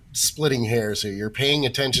 you're splitting hairs here. You're paying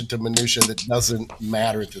attention to minutia that doesn't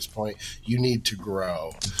matter at this point. You need to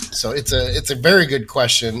grow. So it's a very good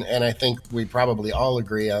question, and I think we probably all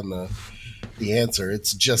agree on the answer.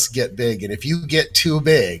 It's just get big, and if you get too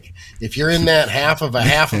big, if you're in that half of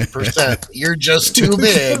a percent, you're just too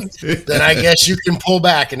big. Then I guess you can pull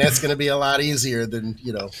back, and that's going to be a lot easier than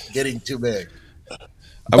getting too big.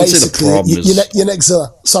 I would say the problem is you're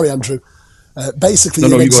Nexzilla. Sorry, Andrew. Basically,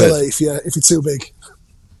 you're Nexzilla if you're too big.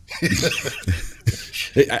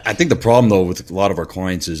 I think the problem, though, with a lot of our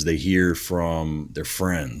clients is they hear from their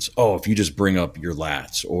friends, oh, if you just bring up your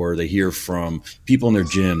lats, or they hear from people in their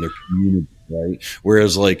gym, their community, right?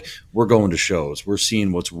 Whereas, we're going to shows, we're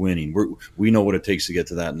seeing what's winning, we know what it takes to get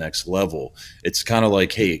to that next level. It's kind of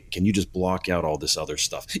like, hey, can you just block out all this other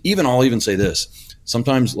stuff? I'll even say this.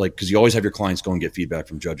 Sometimes, because you always have your clients go and get feedback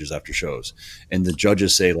from judges after shows, and the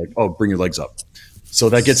judges say, oh, bring your legs up. So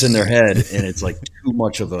that gets in their head, and it's too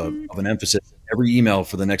much of an emphasis. Every email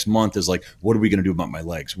for the next month is what are we going to do about my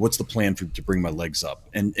legs? What's the plan to bring my legs up?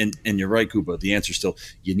 And you're right, Kuba. The answer is still,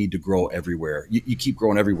 you need to grow everywhere. You keep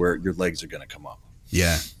growing everywhere, your legs are going to come up.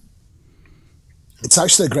 Yeah. It's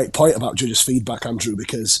actually a great point about judges' feedback, Andrew,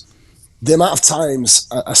 because the amount of times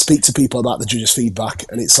I speak to people about the judges' feedback,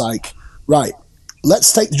 and it's right,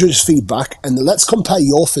 let's take the judges' feedback and then let's compare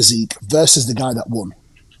your physique versus the guy that won.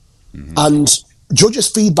 Mm-hmm. And judges'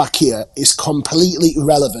 feedback here is completely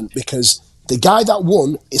irrelevant because the guy that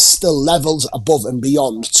won is still levels above and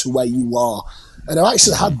beyond to where you are. And I've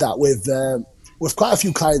actually had that with quite a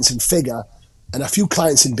few clients in figure and a few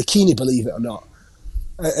clients in bikini, believe it or not.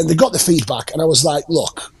 And they got the feedback, and I was like,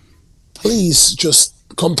 look, please just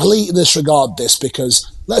completely disregard this, because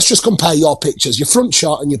let's just compare your pictures, your front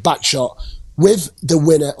shot and your back shot, with the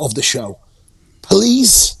winner of the show.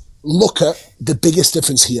 Please look at the biggest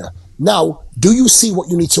difference here. Now, do you see what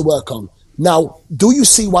you need to work on? Now, do you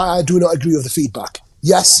see why I do not agree with the feedback?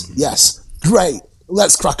 Yes. Great.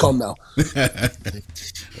 Let's crack on now. A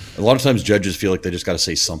lot of times judges feel like they just got to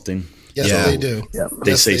say something. Yes, they do. Yeah.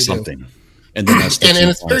 They say something. And then and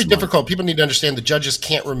it's very difficult. People need to understand the judges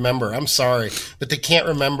can't remember. I'm sorry, but they can't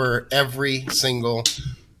remember every single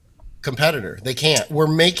competitor. They can't. We're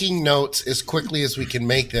making notes as quickly as we can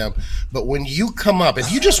make them. But when you come up,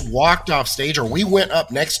 if you just walked off stage or we went up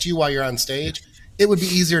next to you while you're on stage, it would be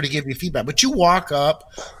easier to give you feedback. But you walk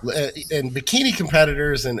up, and bikini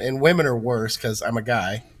competitors and women are worse because I'm a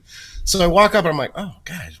guy. So I walk up and I'm like, oh,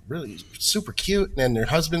 God, really super cute. And their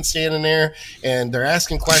husband's standing there and they're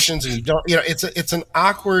asking questions, and it's an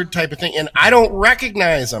awkward type of thing. And I don't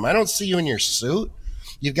recognize them. I don't see you in your suit.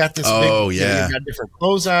 You've got this big, you've got different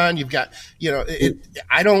clothes on. You've got,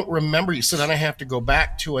 I don't remember you. So then I have to go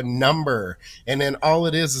back to a number, and then all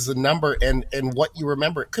it is a number, and what you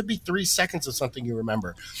remember. It could be 3 seconds of something you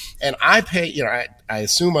remember. And I pay, I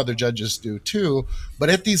assume other judges do too,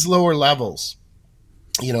 but at these lower levels,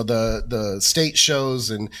 the state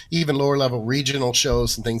shows and even lower level regional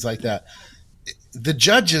shows and things like that, the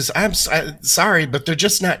judges, I'm sorry, but they're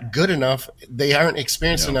just not good enough. They aren't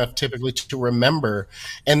experienced enough typically to remember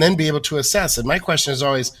and then be able to assess. And my question is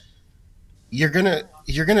always, you're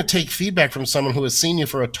gonna take feedback from someone who has seen you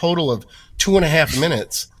for a total of 2.5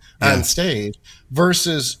 minutes on stage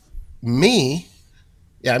versus me.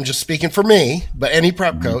 Yeah, I'm just speaking for me, but any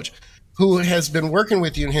prep coach who has been working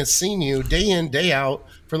with you and has seen you day in, day out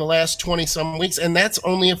for the last 20 some weeks. And that's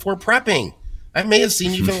only if we're prepping. I may have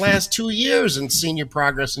seen you for the last 2 years and seen your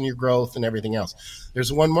progress and your growth and everything else.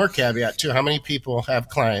 There's one more caveat too. How many people have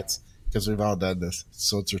clients? Because we've all done this,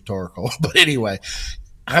 so it's rhetorical. But anyway,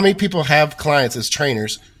 how many people have clients as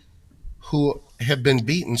trainers who have been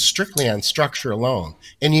beaten strictly on structure alone?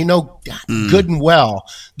 And good and well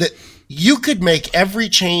that You could make every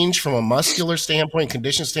change from a muscular standpoint,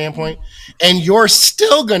 condition standpoint, and you're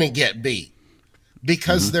still going to get beat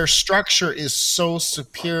because their structure is so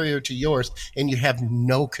superior to yours and you have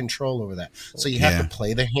no control over that. So you have to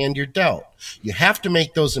play the hand you're dealt. You have to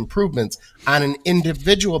make those improvements on an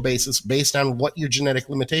individual basis based on what your genetic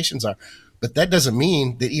limitations are. But that doesn't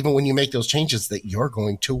mean that even when you make those changes that you're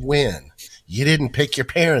going to win. You didn't pick your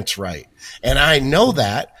parents right. And I know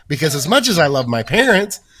that because as much as I love my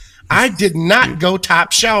parents, I did not go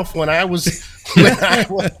top shelf when I was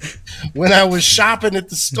shopping at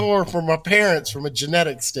the store for my parents from a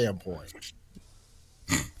genetic standpoint.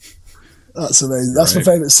 That's amazing. That's my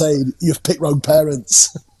favorite saying. You've picked wrong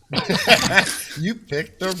parents. You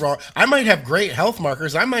picked the wrong. I might have great health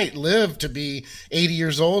markers. I might live to be 80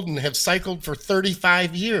 years old and have cycled for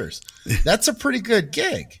 35 years. That's a pretty good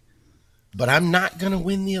gig. But I'm not going to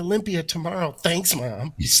win the Olympia tomorrow. Thanks,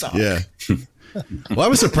 Mom. You suck. Yeah. Well, I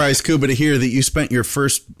was surprised, Kuba, to hear that you spent your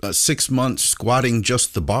first 6 months squatting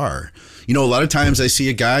just the bar. You know, a lot of times I see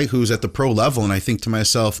a guy who's at the pro level and I think to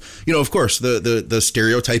myself, you know, of course, the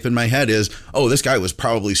stereotype in my head is, oh, this guy was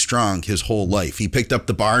probably strong his whole life. He picked up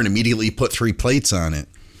the bar and immediately put 3 plates on it.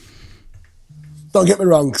 Don't get me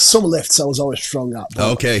wrong. Some lifts I was always strong at.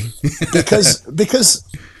 Okay. because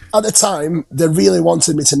at the time, they really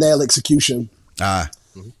wanted me to nail execution.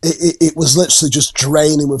 It was literally just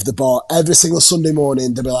draining with the bar. Every single Sunday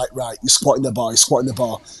morning, they'd be like, right, you're squatting the bar, you're squatting the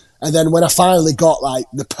bar. And then when I finally got like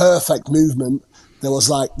the perfect movement, there was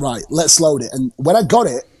like, right, let's load it. And when I got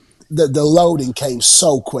it, the loading came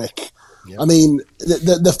so quick. Yep. I mean,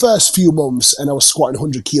 the first few months, and I was squatting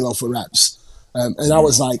 100 kilo for reps. And I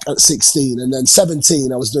was like at 16, and then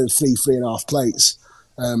 17, I was doing 3.5 plates.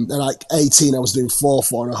 And like 18, I was doing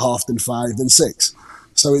 4.5, then 5, then 6.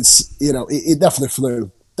 So it's, you know, it definitely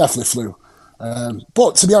flew. But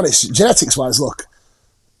to be honest, genetics-wise, look,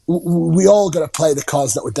 we all got to play the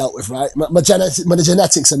cards that we're dealt with, right? My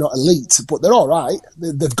genetics are not elite, but they're all right.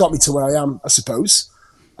 They've got me to where I am, I suppose.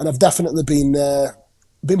 And I've definitely been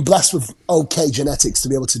blessed with okay genetics to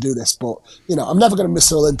be able to do this. But, you know, I'm never going to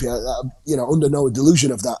miss Olympia, you know, under no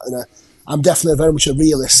delusion of that. And I'm definitely very much a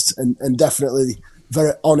realist and definitely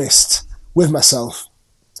very honest with myself.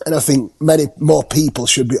 And I think many more people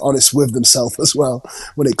should be honest with themselves as well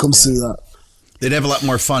when it comes to that. They'd have a lot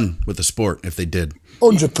more fun with the sport if they did.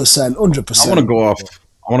 100%. I want to go off.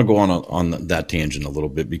 I want to go on that tangent a little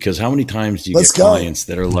bit because how many times do you get clients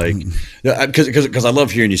that are like, because I love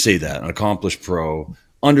hearing you say that, an accomplished pro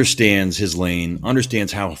understands his lane,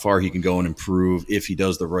 understands how far he can go and improve if he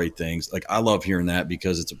does the right things. Like I love hearing that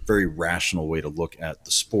because it's a very rational way to look at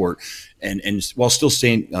the sport and while still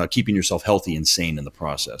keeping yourself healthy and sane in the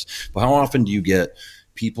process. But how often do you get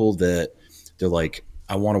people that they're like,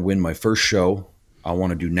 I want to win my first show. I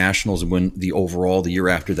want to do nationals and win the overall the year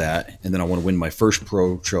after that. And then I want to win my first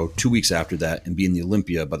pro show 2 weeks after that and be in the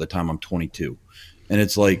Olympia by the time I'm 22. And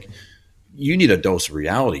it's like, you need a dose of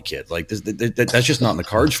reality, kid. Like that's just not in the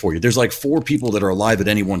cards for you. There's like 4 people that are alive at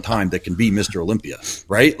any one time that can be Mr. Olympia,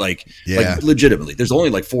 right? Like legitimately, there's only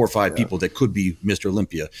like 4 or 5 people that could be Mr.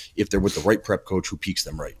 Olympia if they're with the right prep coach who peaks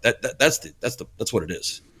them right. That's what it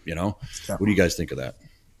is. You know, what do you guys think of that?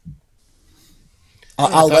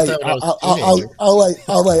 I'll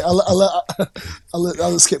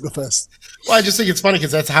skip the first. Well, I just think it's funny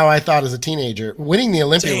because that's how I thought as a teenager. Winning the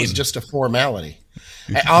Olympia was just a formality.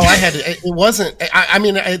 All I had to, it wasn't, I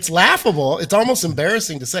mean, it's laughable. It's almost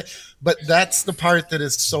embarrassing to say, but that's the part that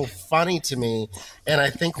is so funny to me. And I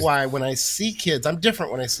think why when I see kids, I'm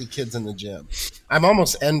different when I see kids in the gym. I'm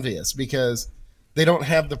almost envious because they don't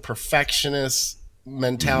have the perfectionist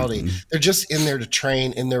mentality. Mm-hmm. They're just in there to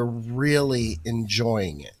train and they're really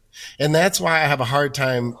enjoying it. And that's why I have a hard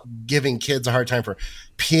time giving kids a hard time for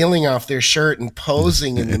peeling off their shirt and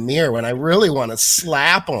posing in the mirror when I really want to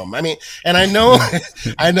slap them. I mean, and I know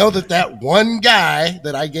that one guy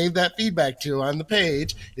that I gave that feedback to on the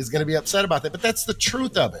page is going to be upset about that, but that's the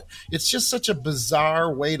truth of it. It's just such a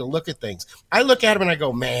bizarre way to look at things. I look at them and I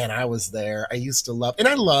go, man, I was there. I used to love, and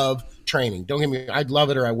I love training. Don't get me wrong, I'd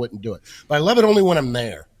love it or I wouldn't do it, but I love it only when I'm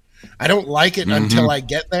there. I don't like it until I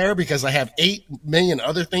get there because I have 8 million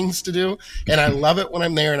other things to do. And I love it when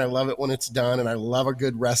I'm there and I love it when it's done. And I love a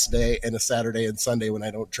good rest day and a Saturday and Sunday when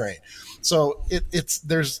I don't train. So you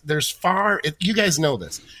guys know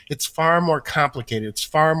this. It's far more complicated. It's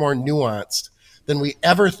far more nuanced than we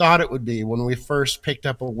ever thought it would be when we first picked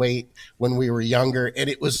up a weight when we were younger. And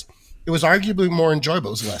it was arguably more enjoyable.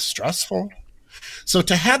 It was less stressful. So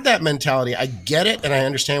to have that mentality, I get it and I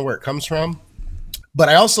understand where it comes from. But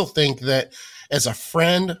I also think that as a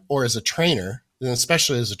friend or as a trainer, and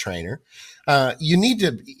especially as a trainer, you need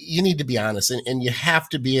to be honest and you have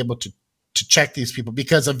to be able to check these people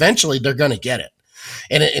because eventually they're going to get it.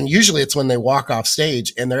 And usually it's when they walk off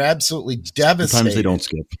stage and they're absolutely devastated. Sometimes they don't,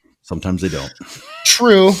 Skip. Sometimes they don't.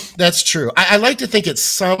 True. That's true. I like to think at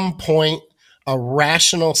some point a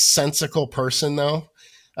rational, sensical person, though,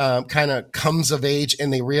 kind of comes of age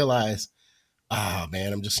and they realize, oh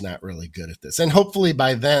man, I'm just not really good at this. And hopefully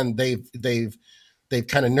by then they've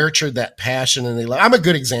kind of nurtured that passion and I'm a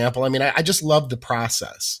good example. I mean, I just love the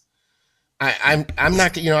process. I'm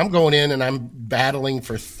not, I'm going in and I'm battling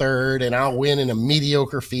for third and I'll win in a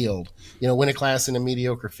mediocre field, win a class in a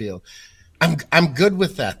mediocre field. I'm good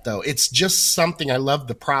with that though. It's just something I love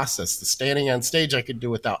the process. The standing on stage I could do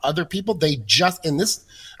without other people.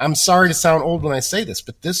 I'm sorry to sound old when I say this,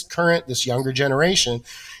 but this younger generation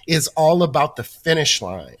is all about the finish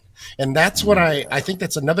line. And that's what I think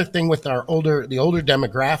that's another thing with the older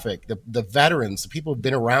demographic, the veterans, the people who've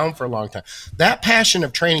been around for a long time. That passion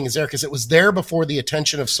of training is there because it was there before the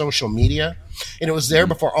attention of social media. And it was there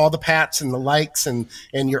before all the pats and the likes and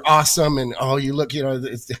you're awesome. And, oh, you look,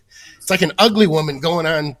 it's like an ugly woman going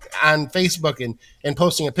on Facebook and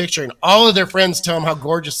posting a picture and all of their friends tell them how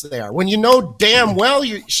gorgeous they are. When you know damn well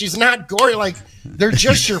she's not gorgeous, like they're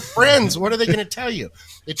just your friends. What are they going to tell you?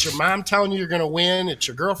 It's your mom telling you you're going to win. It's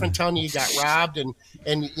your girlfriend telling you got robbed and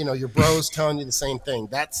your bros telling you the same thing.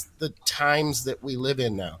 That's the times that we live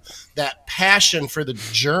in now. That passion for the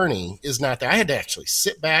journey is not there. I had to actually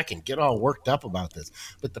sit back and get all worked up about this.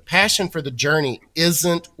 But the passion for the journey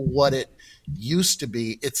isn't what it used to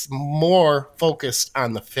be. It's more focused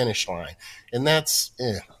on the finish line. And that's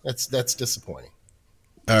disappointing.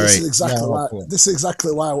 All this right. is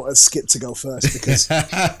exactly why I wanted Skip to go first because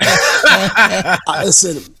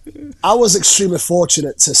listen, I was extremely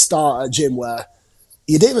fortunate to start at a gym where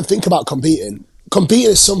you didn't even think about competing.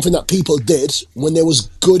 Competing is something that people did when they was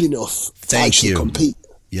good enough to actually compete.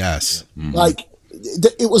 Yes. Mm-hmm. Like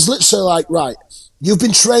it was literally like, right, you've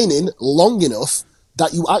been training long enough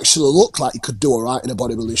that you actually look like you could do all right in a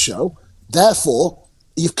bodybuilding show. Therefore,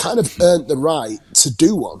 you've kind of earned the right to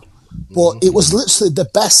do one. But it was literally the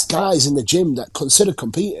best guys in the gym that considered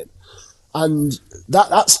competing. And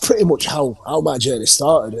that's pretty much how my journey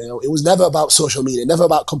started. It was never about social media, never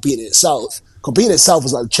about competing itself. Competing itself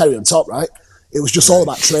was like the cherry on top, right? It was just all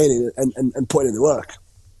about training and putting in the work.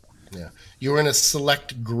 Yeah. You were in a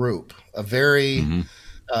select group, a very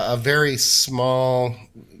small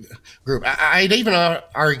group. I'd even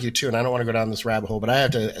argue too, and I don't want to go down this rabbit hole, but I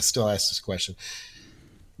have to still ask this question.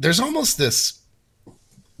 There's almost this,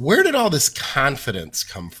 where did all this confidence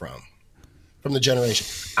come from the generation?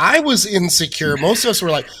 I was insecure. Most of us were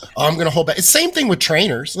like, oh, I'm going to hold back. It's the same thing with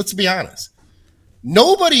trainers. Let's be honest.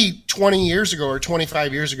 Nobody 20 years ago or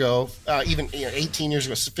 25 years ago, even 18 years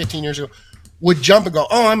ago, 15 years ago, would jump and go,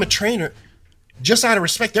 oh, I'm a trainer. Just out of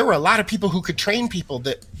respect. There were a lot of people who could train people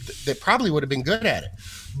that probably would have been good at it.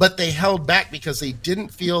 But they held back because they didn't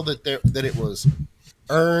feel that it was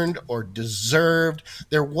earned or deserved.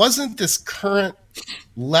 There wasn't this current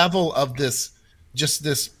level of this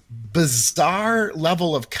bizarre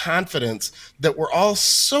level of confidence that we're all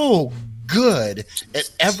so good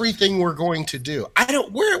at everything we're going to do.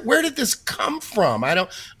 Where did this come from?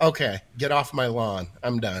 Okay, get off my lawn.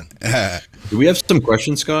 I'm done. Do we have some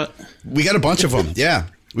questions, Scott? We got a bunch of them. Yeah.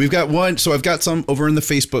 We've got one. So I've got some over in the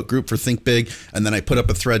Facebook group for Think Big, and then I put up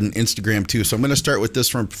a thread on Instagram too. So I'm going to start with this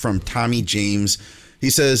from Tommy James. He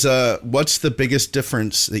says, what's the biggest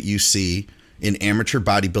difference that you see in amateur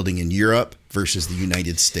bodybuilding in Europe versus the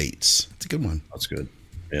United States? It's a good one. That's good.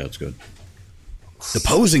 Yeah, that's good. The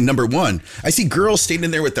posing, number one. I see girls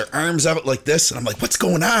standing there with their arms out like this, and I'm like, what's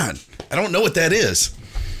going on? I don't know what that is.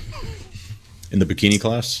 In the bikini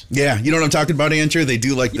class? Yeah, you know what I'm talking about, Andrew? They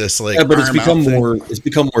do like this, like, but it's become thing.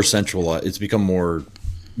 more centralized. It's become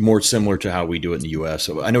more similar to how we do it in the U.S.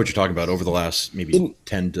 So I know what you're talking about over the last maybe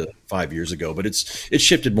 10 to 5 years ago, but it's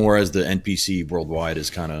shifted more as the NPC worldwide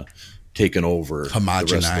has kind of taken over,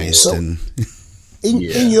 homogenized. In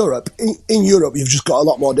Europe, you've just got a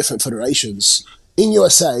lot more different federations. In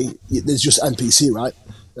USA, there's just NPC, right?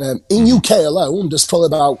 In UK alone, there's probably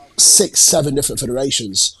about 6-7 different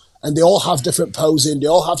federations, and they all have different posing, they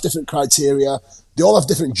all have different criteria, they all have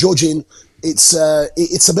different judging. It's a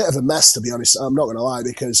bit of a mess, to be honest. I'm not going to lie,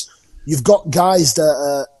 because you've got guys that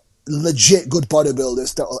are legit good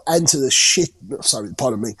bodybuilders that will enter the shit. Sorry,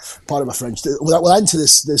 pardon my French. That will enter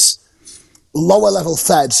this lower level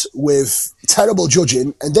fed with terrible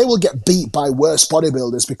judging, and they will get beat by worse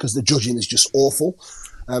bodybuilders because the judging is just awful.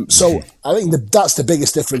 So I think that's the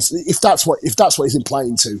biggest difference. If that's what he's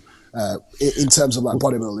implying to in terms of like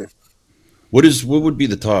bodybuilding. What would be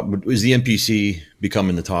the top? Is the NPC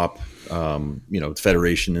becoming the top?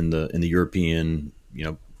 Federation in the European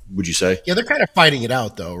would you say? Yeah, they're kind of fighting it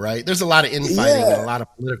out, though, right? There's a lot of infighting and a lot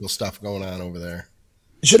of political stuff going on over there.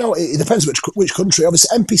 You know, it depends which country.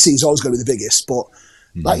 Obviously, NPC is always going to be the biggest, but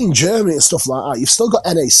like in Germany and stuff like that, you've still got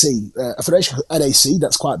NAC, a federation called NAC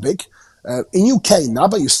that's quite big. In UK,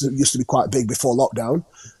 NABA used to be quite big before lockdown,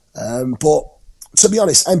 but to be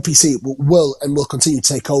honest, NPC will continue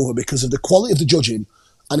to take over because of the quality of the judging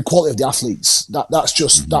and quality of the athletes.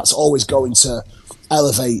 That's always going to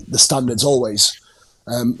elevate the standards always.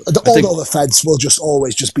 All the other feds will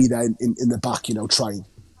always be there in the back, trying.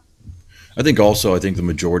 I think the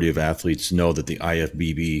majority of athletes know that the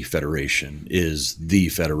IFBB Federation is the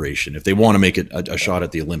federation. If they want to make it a shot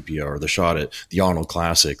at the Olympia or the shot at the Arnold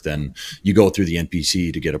Classic, then you go through the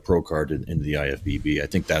NPC to get a pro card into the IFBB. I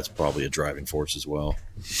think that's probably a driving force as well.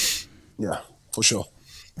 Yeah, for sure.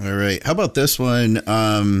 All right. How about this one?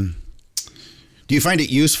 Do you find it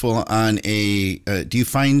useful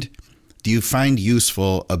do you find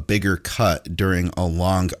useful a bigger cut during a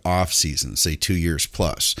long off season, say 2 years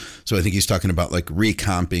plus? So I think he's talking about like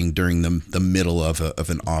recomping during the middle of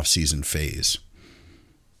an off season phase.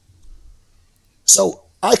 So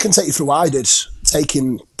I can take you through what I did,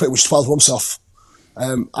 taking pretty much 12 months off.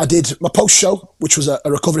 I did my post show, which was a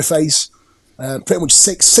recovery phase. Pretty much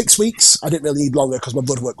six weeks. I didn't really need longer because my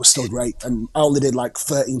blood work was still great, and I only did like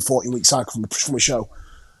 13, 14 week cycle from the show.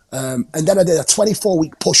 And then I did a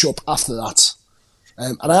 24-week push-up after that.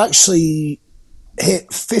 And I actually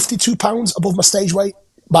hit 52 pounds above my stage weight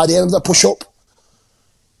by the end of the push-up.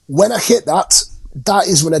 When I hit that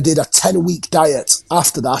is when I did a 10-week diet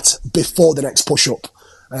after that, before the next push-up.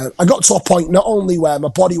 I got to a point not only where my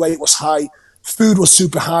body weight was high, food was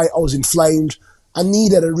super high, I was inflamed, I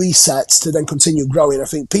needed a reset to then continue growing. I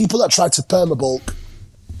think people that try to permabulk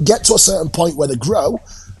get to a certain point where they grow,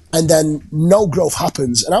 and then no growth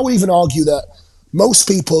happens. And I would even argue that most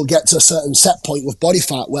people get to a certain set point with body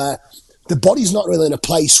fat where the body's not really in a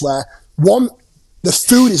place where, one, the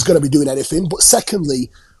food is going to be doing anything, but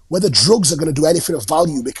secondly, where the drugs are going to do anything of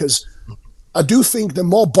value, because I do think the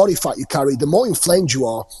more body fat you carry, the more inflamed you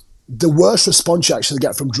are, the worse response you actually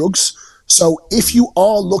get from drugs. So if you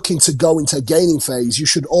are looking to go into a gaining phase, you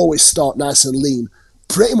should always start nice and lean,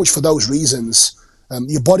 pretty much for those reasons.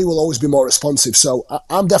 Your body will always be more responsive. So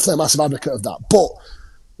I'm definitely a massive advocate of that. But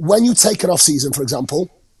when you take an off season, for example,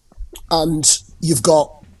 and you've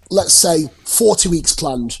got, let's say, 40 weeks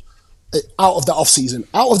planned out of that off season,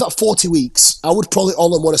 out of that 40 weeks, I would probably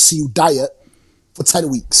only want to see you diet for 10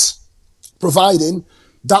 weeks, providing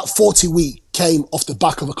that 40 week came off the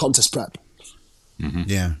back of a contest prep. Mm-hmm.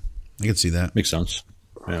 Yeah, I can see that. Makes sense.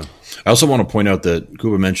 Yeah. I also want to point out that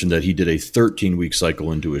Kuba mentioned that he did a 13-week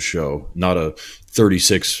cycle into his show, not a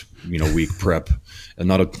 36 week prep, and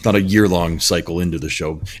not a year-long cycle into the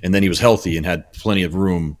show. And then he was healthy and had plenty of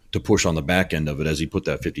room to push on the back end of it as he put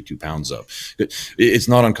that 52 pounds up. It's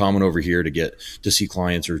not uncommon over here to see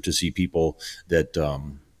clients or to see people that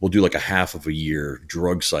will do like a half of a year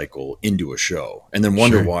drug cycle into a show and then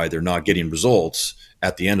wonder why they're not getting results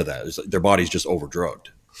at the end of that. Their body's just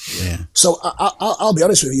over-drugged. Yeah. So I'll be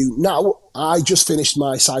honest with you. Now I just finished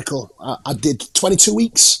my cycle. I did 22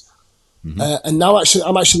 weeks, and now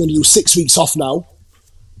I'm actually going to do 6 weeks off now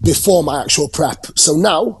before my actual prep. So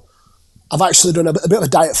now I've actually done a bit of a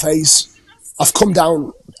diet phase. I've come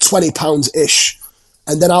down 20 pounds ish,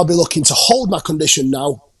 and then I'll be looking to hold my condition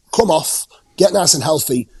now, come off, get nice and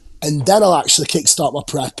healthy, and then I'll actually kickstart my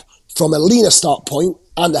prep from a leaner start point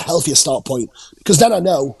and a healthier start point, because then I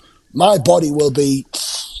know my body will be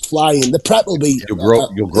flying. The prep will be.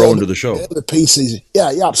 You'll grow into the show. It'll be piece easy.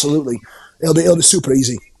 Yeah, absolutely. It'll be super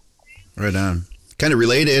easy. Right on. Kind of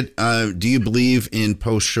related. Do you believe in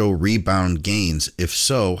post-show rebound gains? If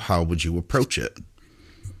so, how would you approach it?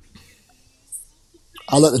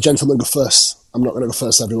 I'll let the gentleman go first. I'm not going to go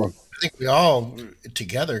first, everyone. I think we all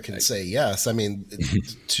together can say yes. I mean,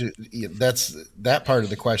 that part of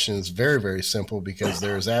the question is very, very simple, because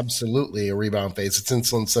there's absolutely a rebound phase. It's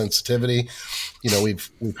insulin sensitivity. We've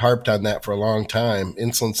harped on that for a long time.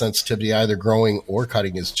 Insulin sensitivity, either growing or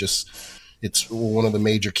cutting, it's one of the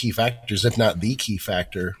major key factors, if not the key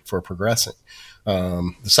factor for progressing.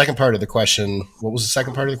 The second part of the question, what was the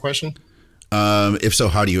second part of the question? If so,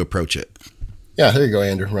 how do you approach it? Yeah, there you go,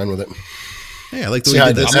 Andrew. Run with it. Yeah, I like the way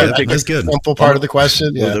you did that. That's good. Simple part of the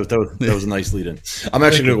question. Yeah. That was a nice lead in. I'm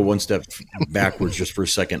actually going to go one step backwards just for a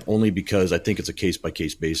second, only because I think it's a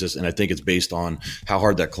case-by-case basis, and I think it's based on how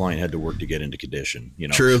hard that client had to work to get into condition.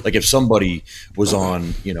 True. Like if somebody was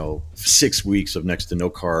on, 6 weeks of next to no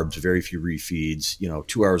carbs, very few refeeds,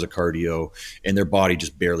 2 hours of cardio, and their body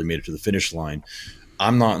just barely made it to the finish line,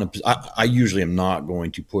 I'm not I usually am not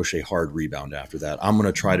going to push a hard rebound after that. I'm going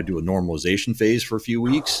to try to do a normalization phase for a few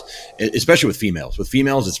weeks, especially with females. With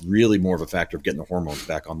females, it's really more of a factor of getting the hormones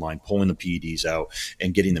back online, pulling the PEDs out,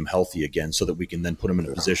 and getting them healthy again, so that we can then put them in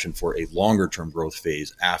a position for a longer term growth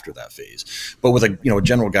phase after that phase. But with a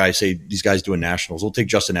general guy, say these guys doing nationals, we'll take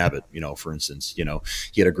Justin Abbott, for instance.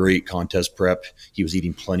 He had a great contest prep. He was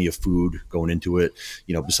eating plenty of food going into it.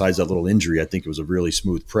 Besides that little injury, I think it was a really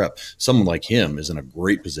smooth prep. Someone like him is in a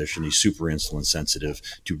great position. He's super insulin sensitive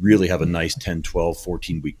to really have a nice 10, 12,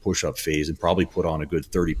 14 week push-up phase and probably put on a good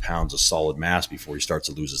 30 pounds of solid mass before he starts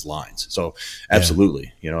to lose his lines. So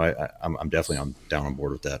absolutely, I'm definitely down on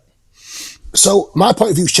board with that. So my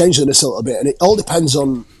point of view is changing this a little bit, and it all depends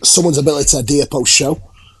on someone's ability to adhere post-show.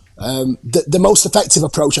 The most effective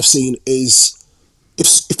approach I've seen is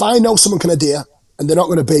if I know someone can adhere and they're not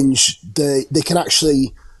going to binge, they can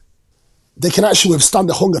actually withstand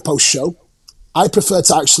the hunger post-show. I prefer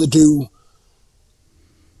to actually do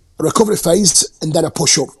a recovery phase and then a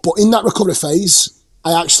push-up. But in that recovery phase,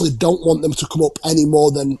 I actually don't want them to come up any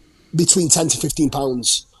more than between 10 to 15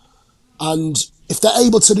 pounds. And if they're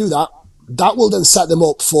able to do that, that will then set them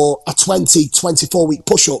up for a 20, 24-week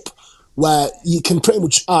push-up where you can pretty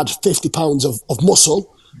much add 50 pounds of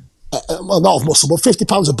muscle. Well, not of muscle, but 50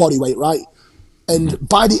 pounds of body weight, right? And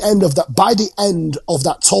by the end of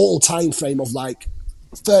that total time frame of like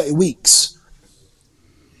 30 weeks,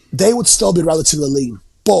 they would still be relatively lean.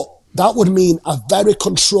 But that would mean a very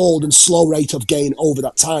controlled and slow rate of gain over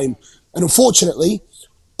that time. And unfortunately,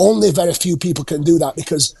 only very few people can do that,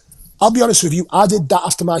 because I'll be honest with you, I did that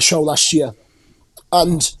after my show last year.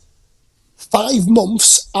 And 5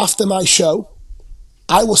 months after my show,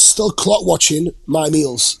 I was still clock watching my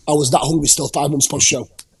meals. I was that hungry still 5 months post-show.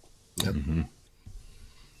 Yep. And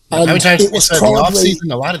how many times it was the probably, off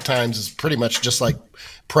season? A lot of times is pretty much just like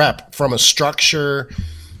prep from a structure,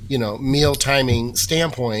 meal timing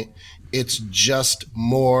standpoint. It's just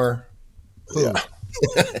more food.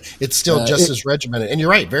 Yeah. It's still just as regimented. And you're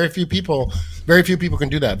right. Very few people can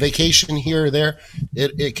do that. Vacation here or there,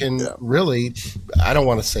 it can really, I don't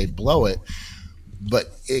want to say blow it,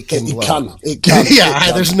 but it can. It can. It can.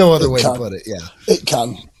 Yeah. There's no other way to put it. Yeah. It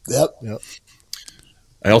can. Yep.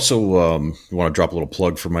 I also want to drop a little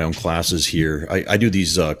plug for my own classes here. I do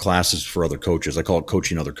these classes for other coaches. I call it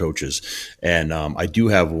Coaching Other Coaches. And I do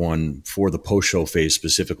have one for the post-show phase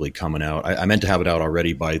specifically coming out. I meant to have it out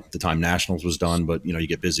already by the time Nationals was done, but, you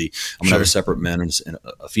get busy. I'm going to have a separate men's and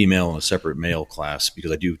a female and a separate male class,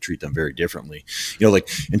 because I do treat them very differently. Like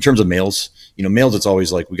in terms of males, males, it's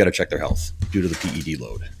always like we got to check their health due to the PED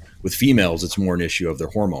load. With females, it's more an issue of their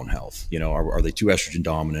hormone health. Are they too estrogen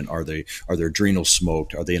dominant? Are their adrenals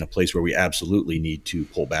smoked? Are they in a place where we absolutely need to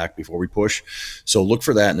pull back before we push? So look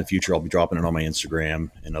for that in the future. I'll be dropping it on my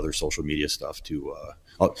Instagram and other social media stuff too.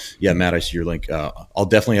 Matt, I see your link. I'll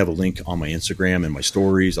definitely have a link on my Instagram and my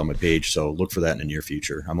stories on my page. So look for that in the near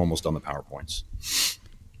future. I'm almost on the PowerPoints.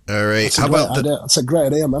 All right. That's a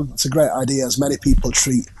great idea, man. That's a great idea. As many people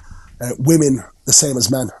treat women the same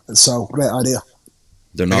as men. And so great idea.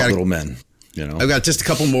 They're not little men, I've got just a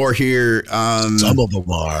couple more here. Some of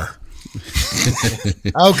them are.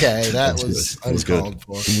 Okay, that was uncalled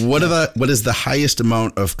for. What is the highest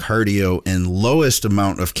amount of cardio and lowest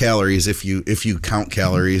amount of calories, if you count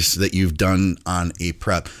calories, that you've done on a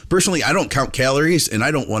prep? Personally, I don't count calories, and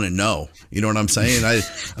I don't want to know. You know what I'm saying?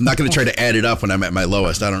 I'm not going to try to add it up when I'm at my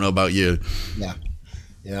lowest. I don't know about you. Yeah,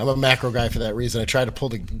 I'm a macro guy for that reason. I try to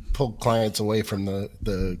pull clients away from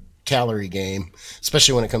the calorie game,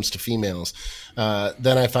 especially when it comes to females.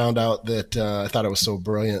 Then I found out that I thought it was so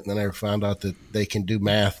brilliant. And then I found out that they can do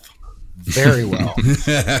math very well,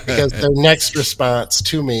 because their next response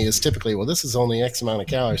to me is typically, well, this is only X amount of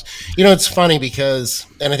calories. It's funny because,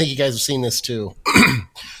 and I think you guys have seen this too,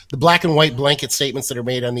 the black and white blanket statements that are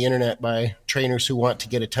made on the internet by trainers who want to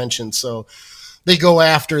get attention. So they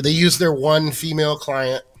use their one female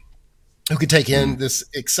client who can take in this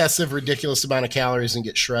excessive, ridiculous amount of calories and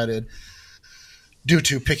get shredded due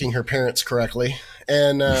to picking her parents correctly.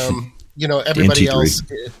 And, everybody else,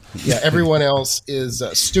 everyone else is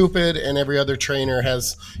stupid, and every other trainer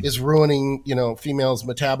is ruining, females'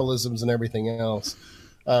 metabolisms and everything else.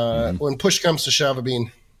 When push comes to shove,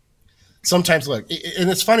 sometimes look, and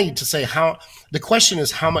it's funny to say the question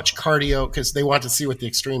is how much cardio, because they want to see what the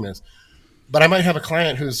extreme is. But I might have a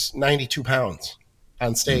client who's 92 pounds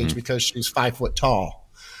on stage because she's 5 foot tall.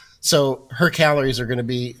 So her calories are going to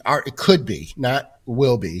be, it could be, not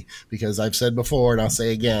will be, because I've said before, and I'll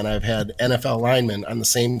say again, I've had NFL linemen on the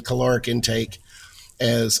same caloric intake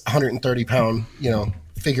as 130 pound,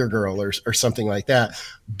 figure girl or something like that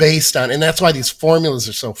based on, and that's why these formulas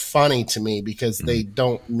are so funny to me, because they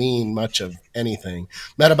don't mean much of anything.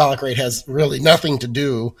 Metabolic rate has really nothing to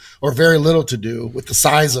do, or very little to do, with the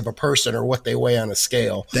size of a person or what they weigh on a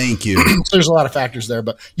scale. Thank you. So there's a lot of factors there,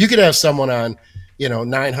 but you could have someone on,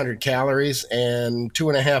 900 calories and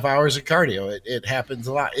 2.5 hours of cardio. It happens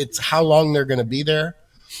a lot. It's how long they're going to be there.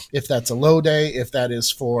 If that's a low day, if that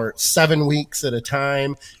is for 7 weeks at a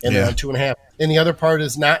time, and they're on 2.5. And the other part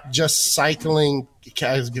is not just cycling.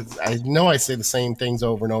 I know I say the same things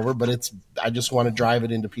over and over, but I just want to drive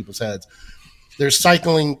it into people's heads. There's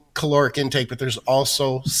cycling caloric intake, but there's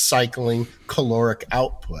also cycling caloric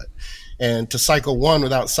output. And to cycle one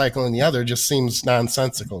without cycling the other just seems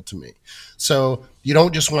nonsensical to me. So you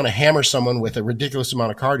don't just want to hammer someone with a ridiculous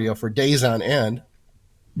amount of cardio for days on end.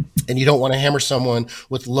 And you don't want to hammer someone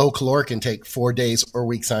with low caloric intake 4 days or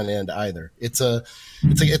weeks on end either. It's a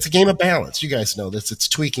game of balance. You guys know this. It's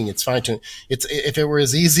tweaking. It's fine tuning. If it were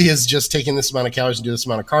as easy as just taking this amount of calories and do this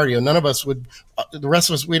amount of cardio, none of us would. The rest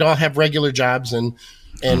of us, we'd all have regular jobs and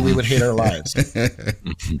we would hate our lives.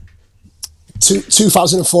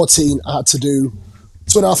 2014, I had to do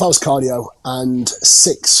 2.5 hours cardio and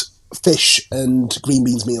 6 fish and green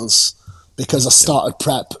beans meals because I started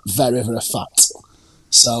prep very, very fat.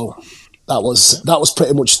 So that was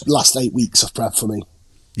pretty much the last 8 weeks of prep for me.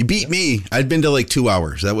 You beat me. I'd been to like 2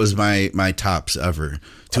 hours. That was my tops ever.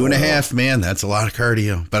 2.5, man, that's a lot of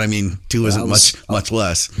cardio. But I mean, 2 isn't much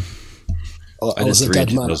less. I did 3 in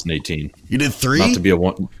 2018. You did 3? Not to be a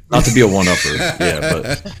one-upper, yeah,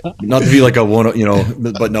 but not to be like a one,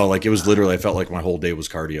 but no, like it was literally, I felt like my whole day was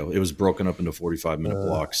cardio. It was broken up into 45-minute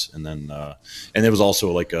blocks, and then and it was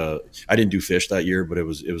also like I didn't do fish that year, but it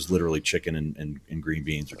was literally chicken and green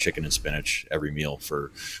beans or chicken and spinach every meal,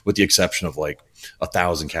 with the exception of like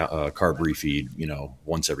 1,000 carb refeed,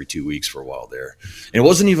 once every 2 weeks for a while there. And it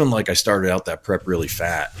wasn't even like I started out that prep really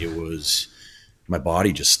fat. It was my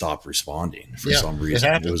body just stopped responding for some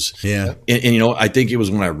reason. It was, and I think it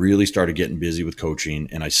was when I really started getting busy with coaching,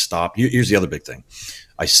 and I stopped. Here's the other big thing: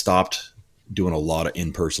 I stopped doing a lot of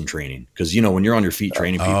in-person training, because when you're on your feet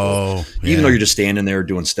training people, even though you're just standing there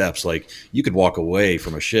doing steps, like you could walk away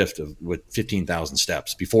from a shift with 15,000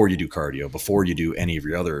 steps before you do cardio, before you do any of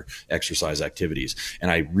your other exercise activities.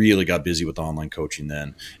 And I really got busy with online coaching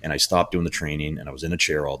then, and I stopped doing the training, and I was in a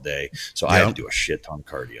chair all day, so I had to do a shit ton of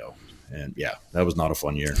cardio. And that was not a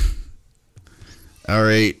fun year. All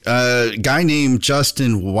right. Guy named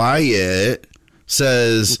Justin Wyatt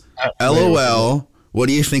says, LOL, what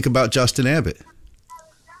do you think about Justin Abbott?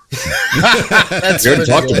 We already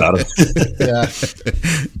talked about him.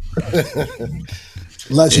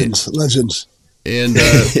 Legends. And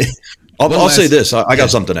I'll say this. I got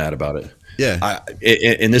something to add about it. Yeah.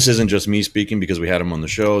 And this isn't just me speaking because we had him on the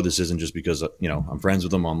show. This isn't just because, I'm friends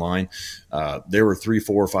with him online. There were 3,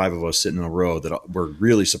 4, or 5 of us sitting in a row that were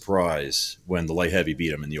really surprised when the light heavy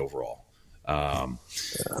beat him in the overall. Was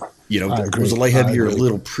the light heavier a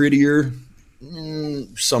little prettier?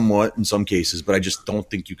 Somewhat in some cases, but I just don't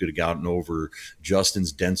think you could have gotten over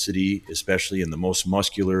Justin's density, especially in the most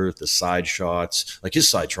muscular, the side shots, like his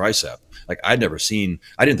side tricep. Like I didn't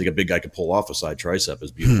think a big guy could pull off a side tricep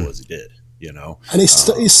as beautiful as he did. And he's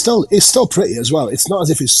still pretty as well. It's not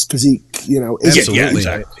as if his physique, Absolutely.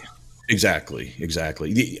 Exactly.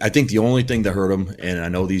 I think the only thing that hurt him, and I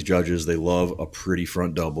know these judges, they love a pretty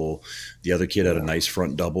front double. The other kid had a nice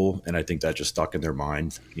front double, and I think that just stuck in their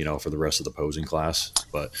mind, for the rest of the posing class.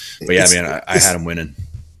 But I had him winning.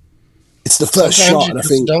 It's the first Sometimes shot, and I just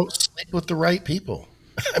think don't stick with the right people.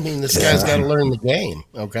 I mean, this guy's got to learn the game,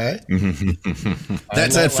 okay?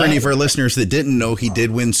 That said, for any of our listeners that didn't know, he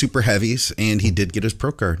did win super heavies and he did get his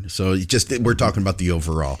pro card. So we're talking about the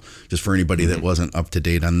overall, just for anybody that wasn't up to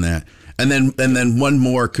date on that. And then one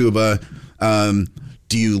more, Kuba.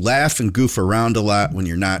 Do you laugh and goof around a lot when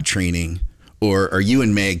you're not training? Or are you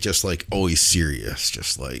and Meg just like always serious?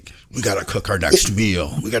 Just like, we got to cook our next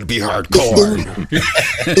meal. We got to be hardcore.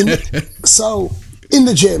 So in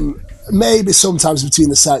the gym, maybe sometimes between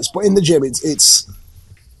the sets, but in the gym,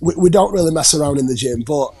 we don't really mess around in the gym.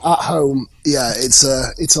 But at home, it's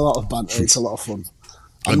a lot of banter. It's a lot of fun.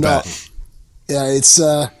 It's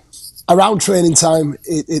around training time.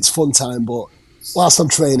 It's fun time, but whilst I'm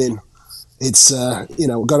training, it's got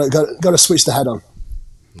to switch the head on.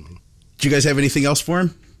 Do you guys have anything else for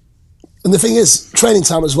him? And the thing is, training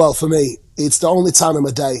time as well for me. It's the only time in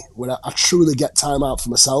my day when I truly get time out for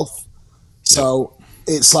myself. So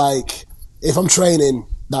it's like if I'm training,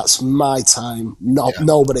 that's my time, not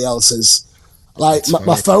nobody else's. Like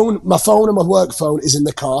my phone and my work phone is in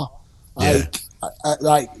the car.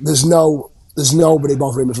 Like there's no there's nobody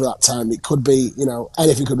bothering me for that time. It could be,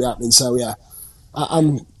 anything could be happening. So yeah,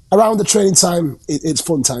 I'm around the training time. It's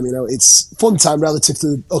fun time, It's fun time relative to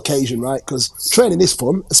the occasion, right? Because training is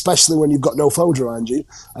fun, especially when you've got no phones around you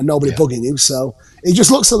and nobody bugging you. So it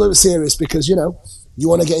just looks a little bit serious because you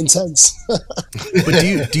want to get intense.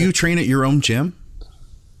 But do you train at your own gym?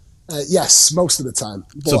 Yes, most of the time.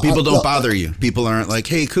 But so people don't bother you. People aren't like,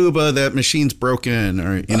 "Hey, Kuba, that machine's broken,"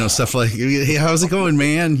 or stuff like, "Hey, how's it going,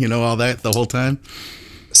 man?" All that the whole time.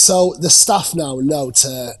 So the staff now know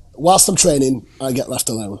whilst I'm training, I get left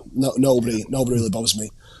alone. Nobody really bothers me,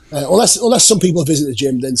 unless some people visit the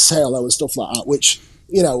gym, then say hello and stuff like that. Which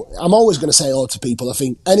I'm always going to say hello to people. I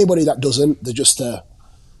think anybody that doesn't, they're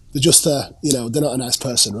not a nice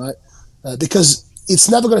person, right? Because it's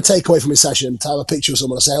never going to take away from a session to have a picture of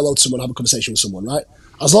someone, or say hello to someone, have a conversation with someone, right?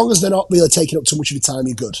 As long as they're not really taking up too much of your time,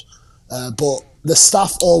 you're good. But the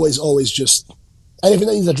staff always just, anything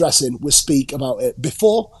that needs addressing, we speak about it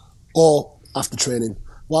before or after training.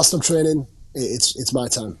 Whilst I'm training, it's my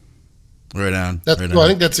time. Right on. I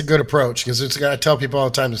think that's a good approach, because I tell people all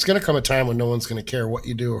the time, there's going to come a time when no one's going to care what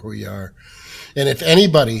you do or who you are. And if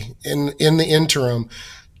anybody in the interim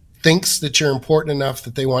thinks that you're important enough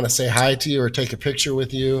that they want to say hi to you or take a picture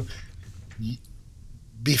with you,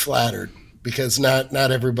 be flattered, because not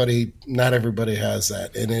everybody has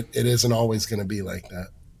that, and it isn't always going to be like that.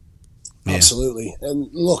 Yeah. Absolutely. And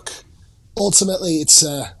look, ultimately, it's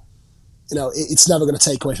it's never going to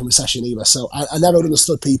take away from a session either. So I never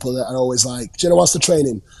understood people that are always like, "Do you know what's the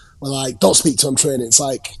training?" We're like, "Don't speak to them training." It's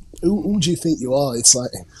like, who do you think you are? It's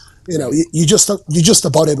like, you're just a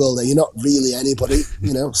bodybuilder. You're not really anybody,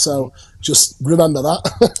 So just remember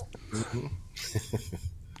that.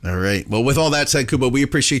 All right. Well, with all that said, Kuba, we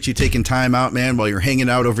appreciate you taking time out, man, while you're hanging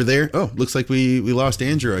out over there. Oh, looks like we lost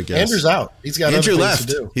Andrew, I guess. Andrew's out. He's got Andrew other things left.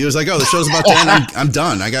 to do. He was like, "Oh, the show's about to end. I'm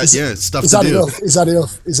done. I got stuff to do." Is that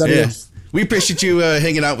enough? We appreciate you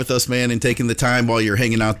hanging out with us, man, and taking the time while you're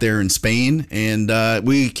hanging out there in Spain. And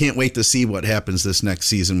we can't wait to see what happens this next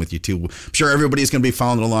season with you two. I'm sure everybody's going to be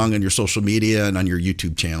following along on your social media and on your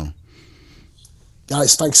YouTube channel.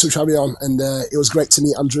 Guys, thanks so much for having me on. And it was great to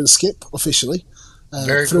meet Andrew and Skip officially.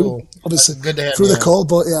 Very cool. Obviously, good to have through you the call,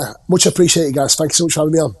 but yeah, much appreciated, guys. Thanks so much for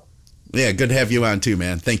having me on. Yeah, good to have you on too,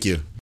 man. Thank you.